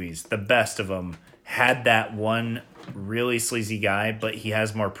movies, the best of them had that one really sleazy guy, but he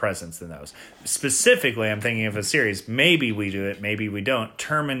has more presence than those. Specifically, I'm thinking of a series, maybe we do it, maybe we don't,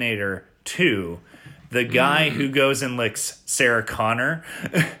 Terminator 2, the guy who goes and licks Sarah Connor,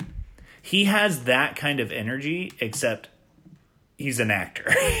 he has that kind of energy, except he's an actor,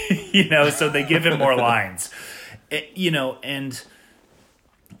 so they give him more lines, and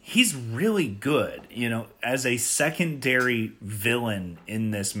he's really good, as a secondary villain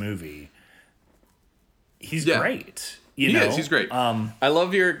in this movie. He's great. He's great. I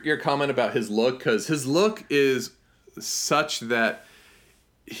love your comment about his look, because his look is such that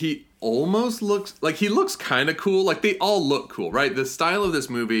he almost looks like he looks kind of cool. Like, they all look cool, right? The style of this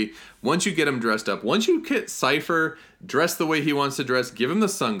movie, once you get him dressed up, once you get Cypher dressed the way he wants to dress, give him the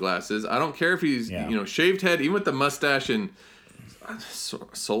sunglasses. I don't care if he's, shaved head, even with the mustache and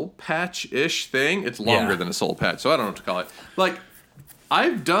soul patch-ish thing. It's longer than a soul patch, so I don't know what to call it. Like,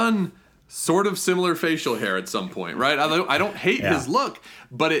 I've done sort of similar facial hair at some point, right? I don't hate his look,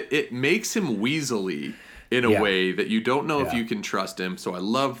 but it makes him weaselly in a way that you don't know if you can trust him. So I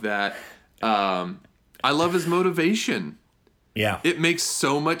love that. I love his motivation. Yeah. It makes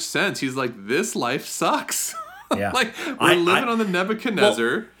so much sense. He's like, this life sucks. Yeah. Like, we're living on the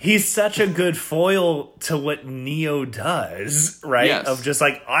Nebuchadnezzar. Well, he's such a good foil to what Neo does, right? Yes. Of just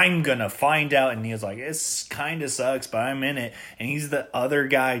like, I'm going to find out. And Neo's like, it kind of sucks, but I'm in it. And he's the other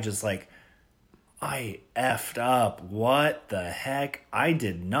guy just like, I effed up. What the heck? I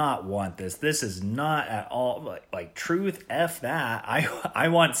did not want this. This is not at all like truth. F that. I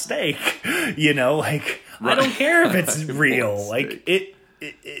want steak. I don't care if it's real. Like, it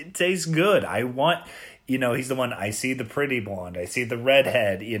tastes good. I want. He's the one. I see the pretty blonde. I see the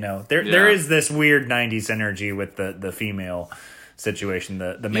redhead. There is this weird 90s energy with the female situation,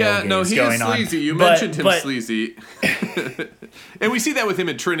 the male gaze going on. Sleazy. You mentioned him sleazy. And we see that with him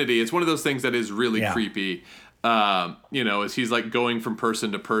in Trinity. It's one of those things that is really creepy. As he's like going from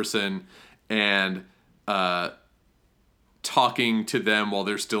person to person and talking to them while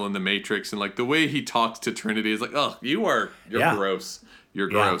they're still in the Matrix, and like the way he talks to Trinity is like, oh, you're gross. You're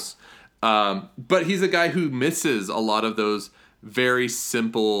gross. But he's a guy who misses a lot of those very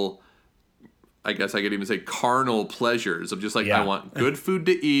simple, I guess I could even say carnal pleasures of just like, I want good food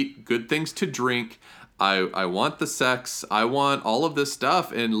to eat, good things to drink. I want the sex. I want all of this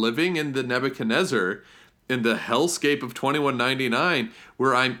stuff. And living in the Nebuchadnezzar, in the hellscape of 2199,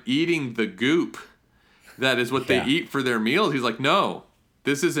 where I'm eating the goop, that is what they eat for their meals. He's like, no,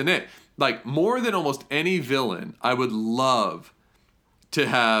 this isn't it. Like, more than almost any villain, I would love to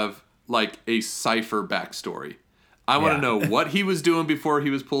have like a Cypher backstory. I want to know what he was doing before he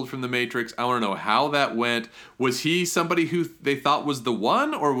was pulled from the Matrix. I want to know how that went. Was he somebody who they thought was the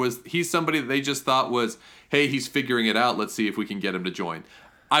one, or was he somebody that they just thought was, hey, he's figuring it out. Let's see if we can get him to join.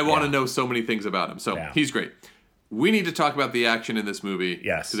 I want to know so many things about him. So he's great. We need to talk about the action in this movie.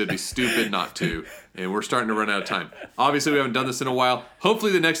 Yes. Because it'd be stupid not to. And we're starting to run out of time. Obviously, we haven't done this in a while.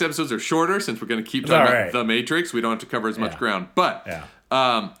 Hopefully, the next episodes are shorter, since we're going to keep talking about The Matrix. We don't have to cover as much ground. But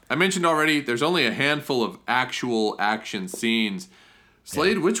I mentioned already, there's only a handful of actual action scenes.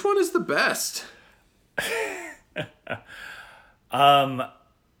 Slade, which one is the best? The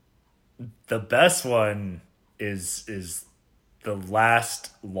best one is the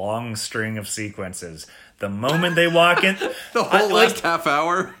last long string of sequences. The moment they walk in, the whole last half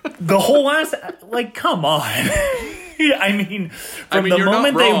hour. The whole last, like, come on. I mean, from the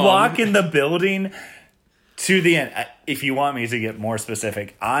moment they walk in the building to the end. If you want me to get more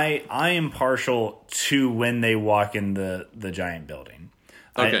specific, I am partial to when they walk in the giant building.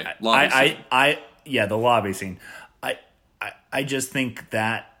 Okay, the lobby scene. I just think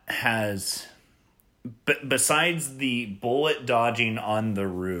that has but besides the bullet dodging on the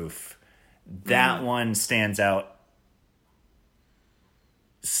roof, that one stands out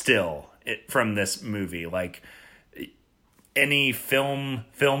still from this movie. Like any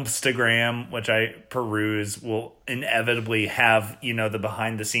filmstagram, which I peruse, will inevitably have, the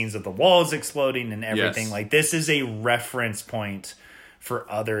behind the scenes of the walls exploding and everything. Yes. Like this is a reference point for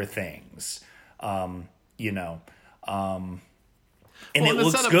other things, and it the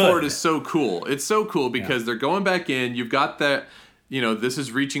looks setup good. for it is so cool. It's so cool because they're going back in. You've got that, this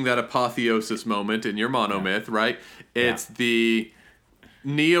is reaching that apotheosis moment in your monomyth, right? It's the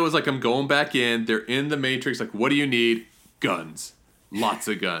Neo is like, I'm going back in. They're in the Matrix. Like, what do you need? Guns. Lots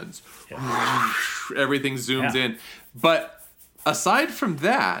of guns. Yeah. Everything zooms in. But aside from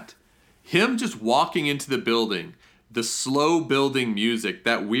that, him just walking into the building, the slow building music,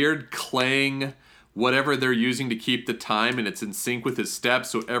 that weird clang, whatever they're using to keep the time, and it's in sync with his steps,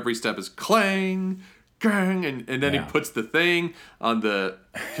 so every step is clang, gang, and then he puts the thing on the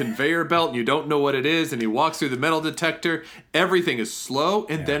conveyor belt, and you don't know what it is, and he walks through the metal detector. Everything is slow,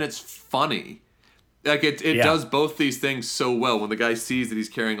 and then it's funny. Like, it does both these things so well. When the guy sees that he's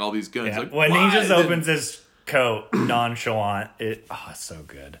carrying all these guns, like, when he just opens his coat nonchalant, it's so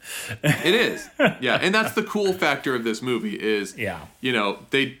good. It is. Yeah, and that's the cool factor of this movie is,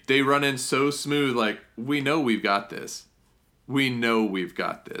 they run in so smooth, like, we know we've got this. We know we've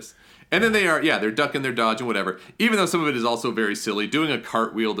got this. And then they're ducking, they're dodging, whatever. Even though some of it is also very silly. Doing a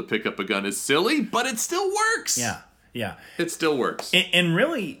cartwheel to pick up a gun is silly, but it still works. Yeah. It still works. And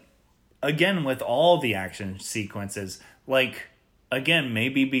really, again, with all the action sequences, like, again,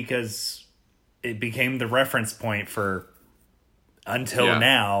 maybe because it became the reference point for until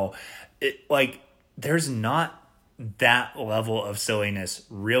now, there's not that level of silliness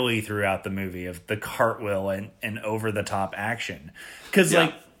really throughout the movie of the cartwheel and over-the-top action. Because,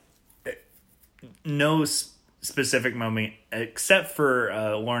 no specific moment, except for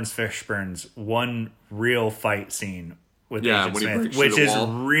Lawrence Fishburne's one real fight scene with Agent Smith, which is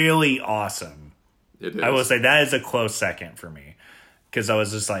really awesome. It is. I will say that is a close second for me. Because I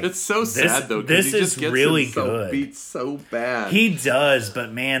was just like, it's so sad though. This is really good. Beat so bad. He does,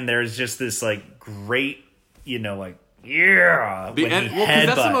 but man, there's just this like great, when he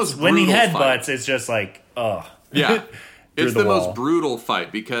headbutts. When he headbutts, it's just like, oh, yeah, it's the most brutal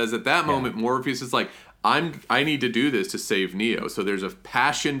fight because at that moment, Morpheus is like, I need to do this to save Neo. So there's a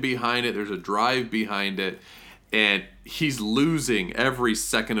passion behind it. There's a drive behind it. And he's losing every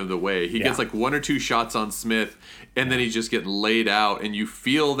second of the way. He gets like one or two shots on Smith, and then he's just getting laid out. And you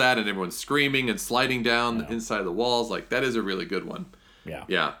feel that, and everyone's screaming and sliding down inside the walls. Like, that is a really good one.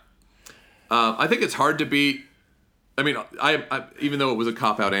 Yeah. I think it's hard to beat. I mean, I even though it was a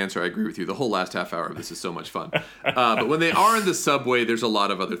cop-out answer, I agree with you. The whole last half hour of this is so much fun. But when they are in the subway, there's a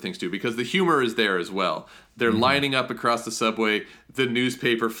lot of other things too, because the humor is there as well. They're lining up across the subway, the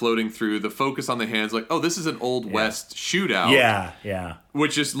newspaper floating through, the focus on the hands, like, oh, this is an Old West shootout. Yeah.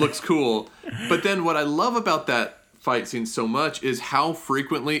 Which just looks cool. But then what I love about that fight scene so much is how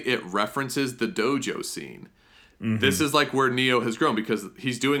frequently it references the dojo scene. This is like where Neo has grown, because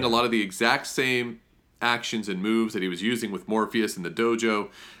he's doing a lot of the exact same actions and moves that he was using with Morpheus in the dojo,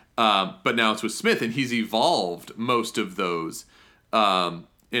 but now it's with Smith, and he's evolved most of those, and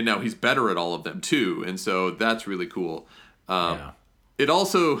now he's better at all of them too, and so that's really cool. It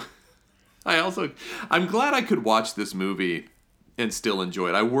also, I'm glad I could watch this movie and still enjoy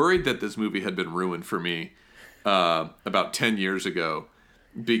it. I worried that this movie had been ruined for me about 10 years ago,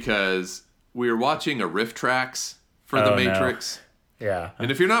 because we were watching a riff tracks for The Matrix. No. Yeah. And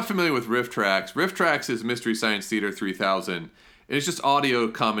if you're not familiar with Riff Tracks is Mystery Science Theater 3000. And it's just audio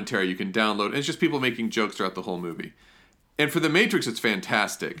commentary you can download. And it's just people making jokes throughout the whole movie. And for The Matrix, it's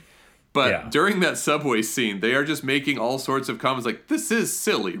fantastic. But during that subway scene, they are just making all sorts of comments like, this is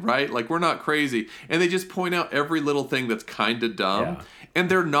silly, right? Like, we're not crazy. And they just point out every little thing that's kind of dumb. Yeah. And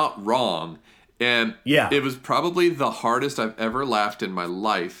they're not wrong. And it was probably the hardest I've ever laughed in my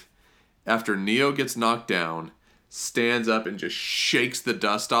life. After Neo gets knocked down, stands up and just shakes the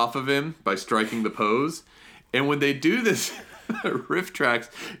dust off of him by striking the pose. And when they do this, Riff Tracks,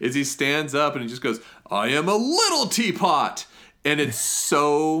 is he stands up and he just goes, I am a little teapot. And it's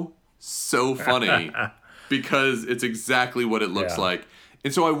so funny because it's exactly what it looks like.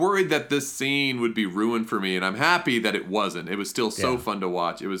 And so I worried that this scene would be ruined for me, and I'm happy that it wasn't. It was still so fun to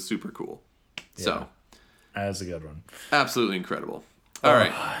watch. It was super cool. So that's a good one. Absolutely incredible. All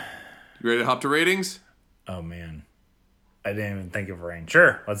right. You ready to hop to ratings? Oh, man. I didn't even think of rain.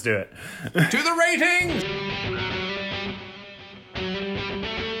 Sure, let's do it. To the ratings!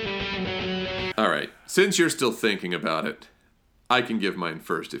 All right. Since you're still thinking about it, I can give mine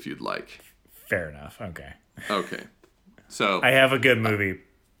first if you'd like. Fair enough. Okay. Okay. So I have a good movie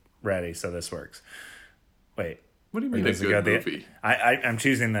ready, so this works. Wait. What do you mean a good movie? I'm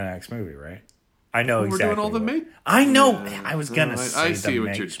choosing the next movie, right? I know exactly. We're doing all the I know. Yeah. I was gonna say. I see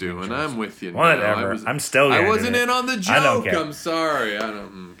what you're doing. I'm with you. Whatever. I'm still. I wasn't in on the joke. I don't care. I'm sorry. I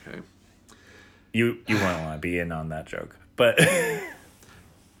don't. Okay. You won't want to be in on that joke, but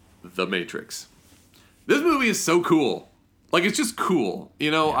The Matrix. This movie is so cool. Like, it's just cool.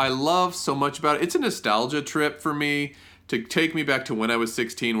 You know, I love so much about it. It's a nostalgia trip for me to take me back to when I was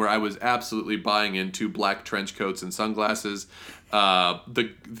 16, where I was absolutely buying into black trench coats and sunglasses.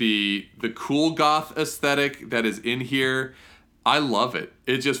 The cool goth aesthetic that is in here, I love it.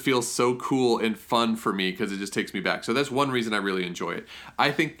 It just feels so cool and fun for me because it just takes me back. So that's one reason I really enjoy it.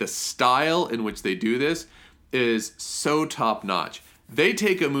 I think the style in which they do this is so top notch. They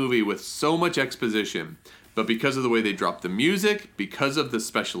take a movie with so much exposition, but because of the way they drop the music, because of the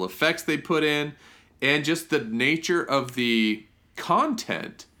special effects they put in, and just the nature of the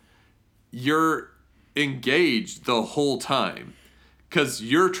content, you're engaged the whole time because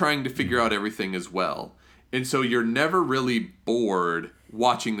you're trying to figure out everything as well. And so you're never really bored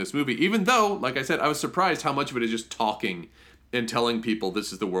watching this movie, even though, like I said, I was surprised how much of it is just talking and telling people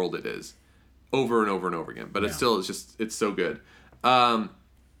this is the world it is over and over and over again. But it's so good.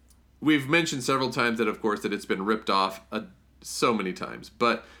 We've mentioned several times that, of course, that it's been ripped off so many times.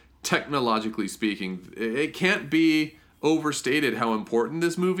 But technologically speaking, it can't be overstated how important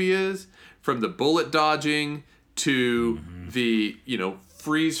this movie is. From the bullet dodging to the,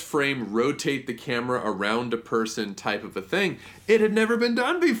 freeze frame, rotate the camera around a person type of a thing. It had never been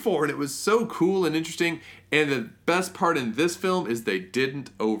done before, and it was so cool and interesting. And the best part in this film is they didn't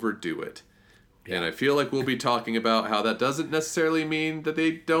overdo it. Yeah. And I feel like we'll be talking about how that doesn't necessarily mean that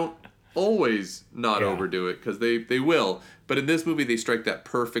they don't always not overdo it, because they will. But in this movie, they strike that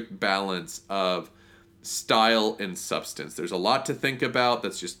perfect balance of style and substance. There's a lot to think about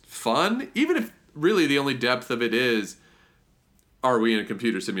that's just fun, even if really the only depth of it is, are we in a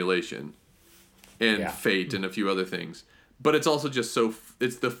computer simulation? And fate and a few other things. But it's also just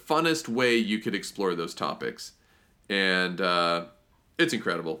it's the funnest way you could explore those topics. And it's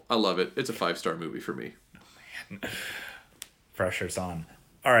incredible. I love it. It's a 5-star movie for me. Oh, man. Pressure's on.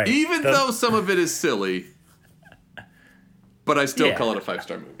 All right. Even though some of it is silly, but I still call it a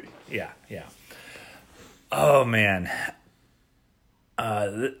 5-star movie. Yeah. Oh, man.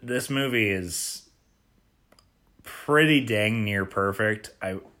 This movie is pretty dang near perfect.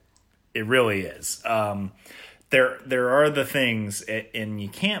 It really is. There are the things, and you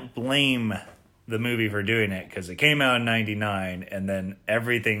can't blame the movie for doing it, because it came out in 99, and then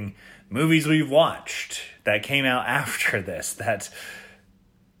movies we've watched that came out after this that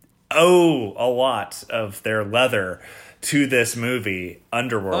owe a lot of their leather to this movie,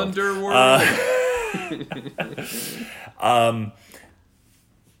 Underworld.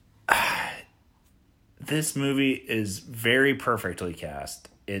 This movie is very perfectly cast.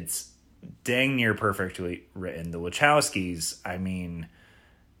 It's dang near perfectly written. The Wachowskis,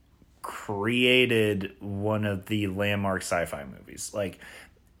 created one of the landmark sci-fi movies.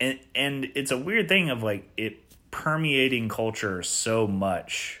 And it's a weird thing of it permeating culture so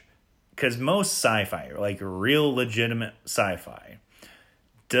much, because most sci-fi, real legitimate sci-fi,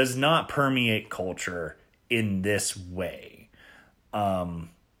 does not permeate culture in this way.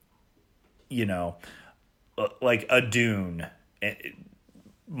 Like a Dune,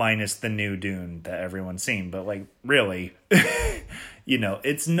 minus the new Dune that everyone's seen, but really,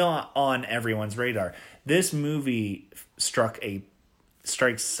 it's not on everyone's radar. This movie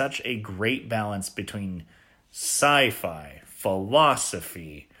strikes such a great balance between sci-fi,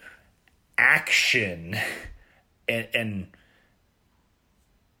 philosophy, action, and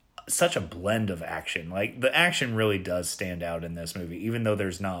such a blend of action. The action really does stand out in this movie, even though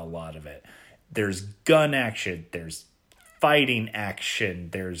there's not a lot of it. There's gun action, there's fighting action,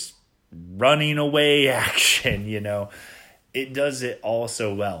 there's running away action, It does it all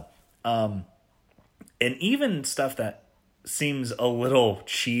so well. And even stuff that seems a little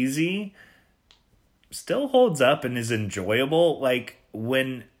cheesy still holds up and is enjoyable.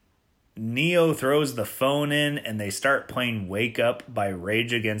 When Neo throws the phone in and they start playing Wake Up by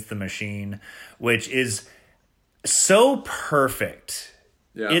Rage Against the Machine, which is so perfect.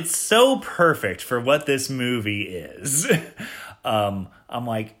 Yeah. It's so perfect for what this movie is. I'm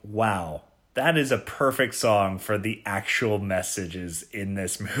like, wow, that is a perfect song for the actual messages in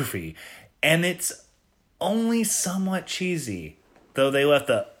this movie. And it's only somewhat cheesy, though they left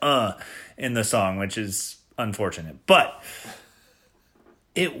the in the song, which is unfortunate. But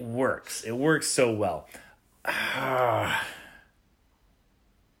it works. It works so well.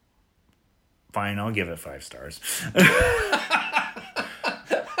 Fine, I'll give it 5 stars.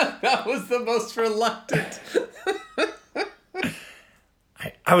 That was the most reluctant.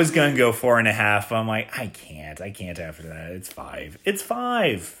 I was going to go 4.5. I'm like, I can't after that. It's 5. It's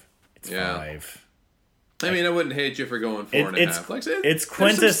 5. It's 5. I mean, I wouldn't hate you for going 4.5. It's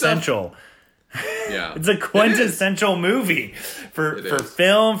quintessential. Yeah. It's a quintessential movie for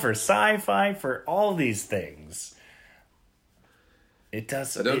film, for sci-fi, for all these things. It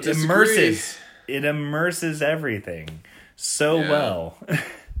does. It immerses. It immerses everything so well.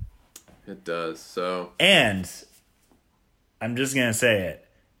 It does. So. And I'm just gonna say it.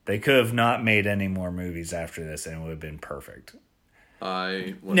 They could have not made any more movies after this, and it would have been perfect.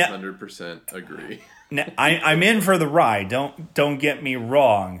 I 100% agree. Now, I'm in for the ride. Don't get me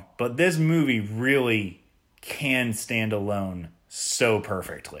wrong, but this movie really can stand alone so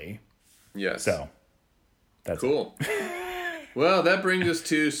perfectly. Yes. So that's cool. Well, that brings us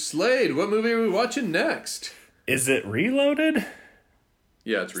to Slade. What movie are we watching next? Is it Reloaded?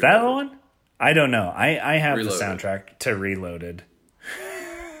 Yeah, it's Reloaded. Is that one? I don't know. I have Reloaded. The soundtrack to Reloaded.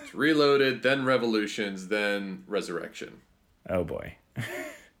 It's Reloaded, then Revolutions, then Resurrection. Oh boy.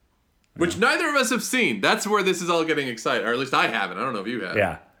 Which neither of us have seen. That's where this is all getting exciting. Or at least I haven't. I don't know if you have.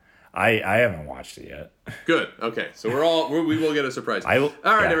 Yeah. I haven't watched it yet. Good. Okay. So we will get a surprise. All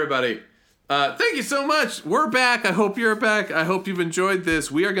right, everybody. Thank you so much. We're back. I hope you're back. I hope you've enjoyed this.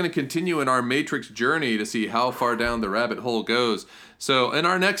 We are going to continue in our Matrix journey to see how far down the rabbit hole goes. So in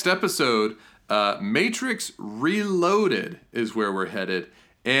our next episode, Matrix Reloaded is where we're headed.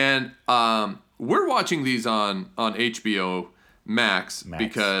 And we're watching these on HBO Max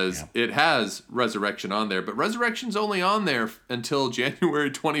because it has Resurrection on there. But Resurrection's only on there until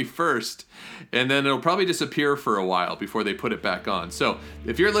January 21st. And then it'll probably disappear for a while before they put it back on. So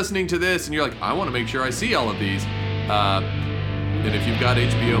if you're listening to this and you're like, I want to make sure I see all of these. And if you've got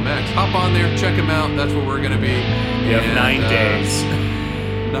HBO Max, hop on there, check them out. That's where we're going to be. You have 9 days.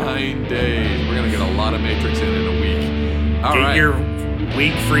 9 days. We're going to get a lot of Matrix in a week. All right. Get your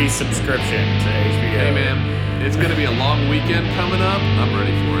week-free subscription to HBO. Hey, man. It's going to be a long weekend coming up. I'm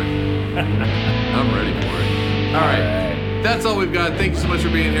ready for it. I'm ready for it. All right. That's all we've got. Thank you so much for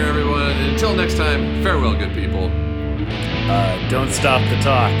being here, everyone. And until next time, farewell, good people. Don't stop the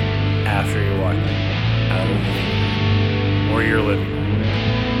talk after you walk out of the living room, or your living room,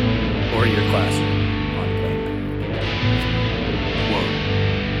 or your classroom on Planned Parenthood.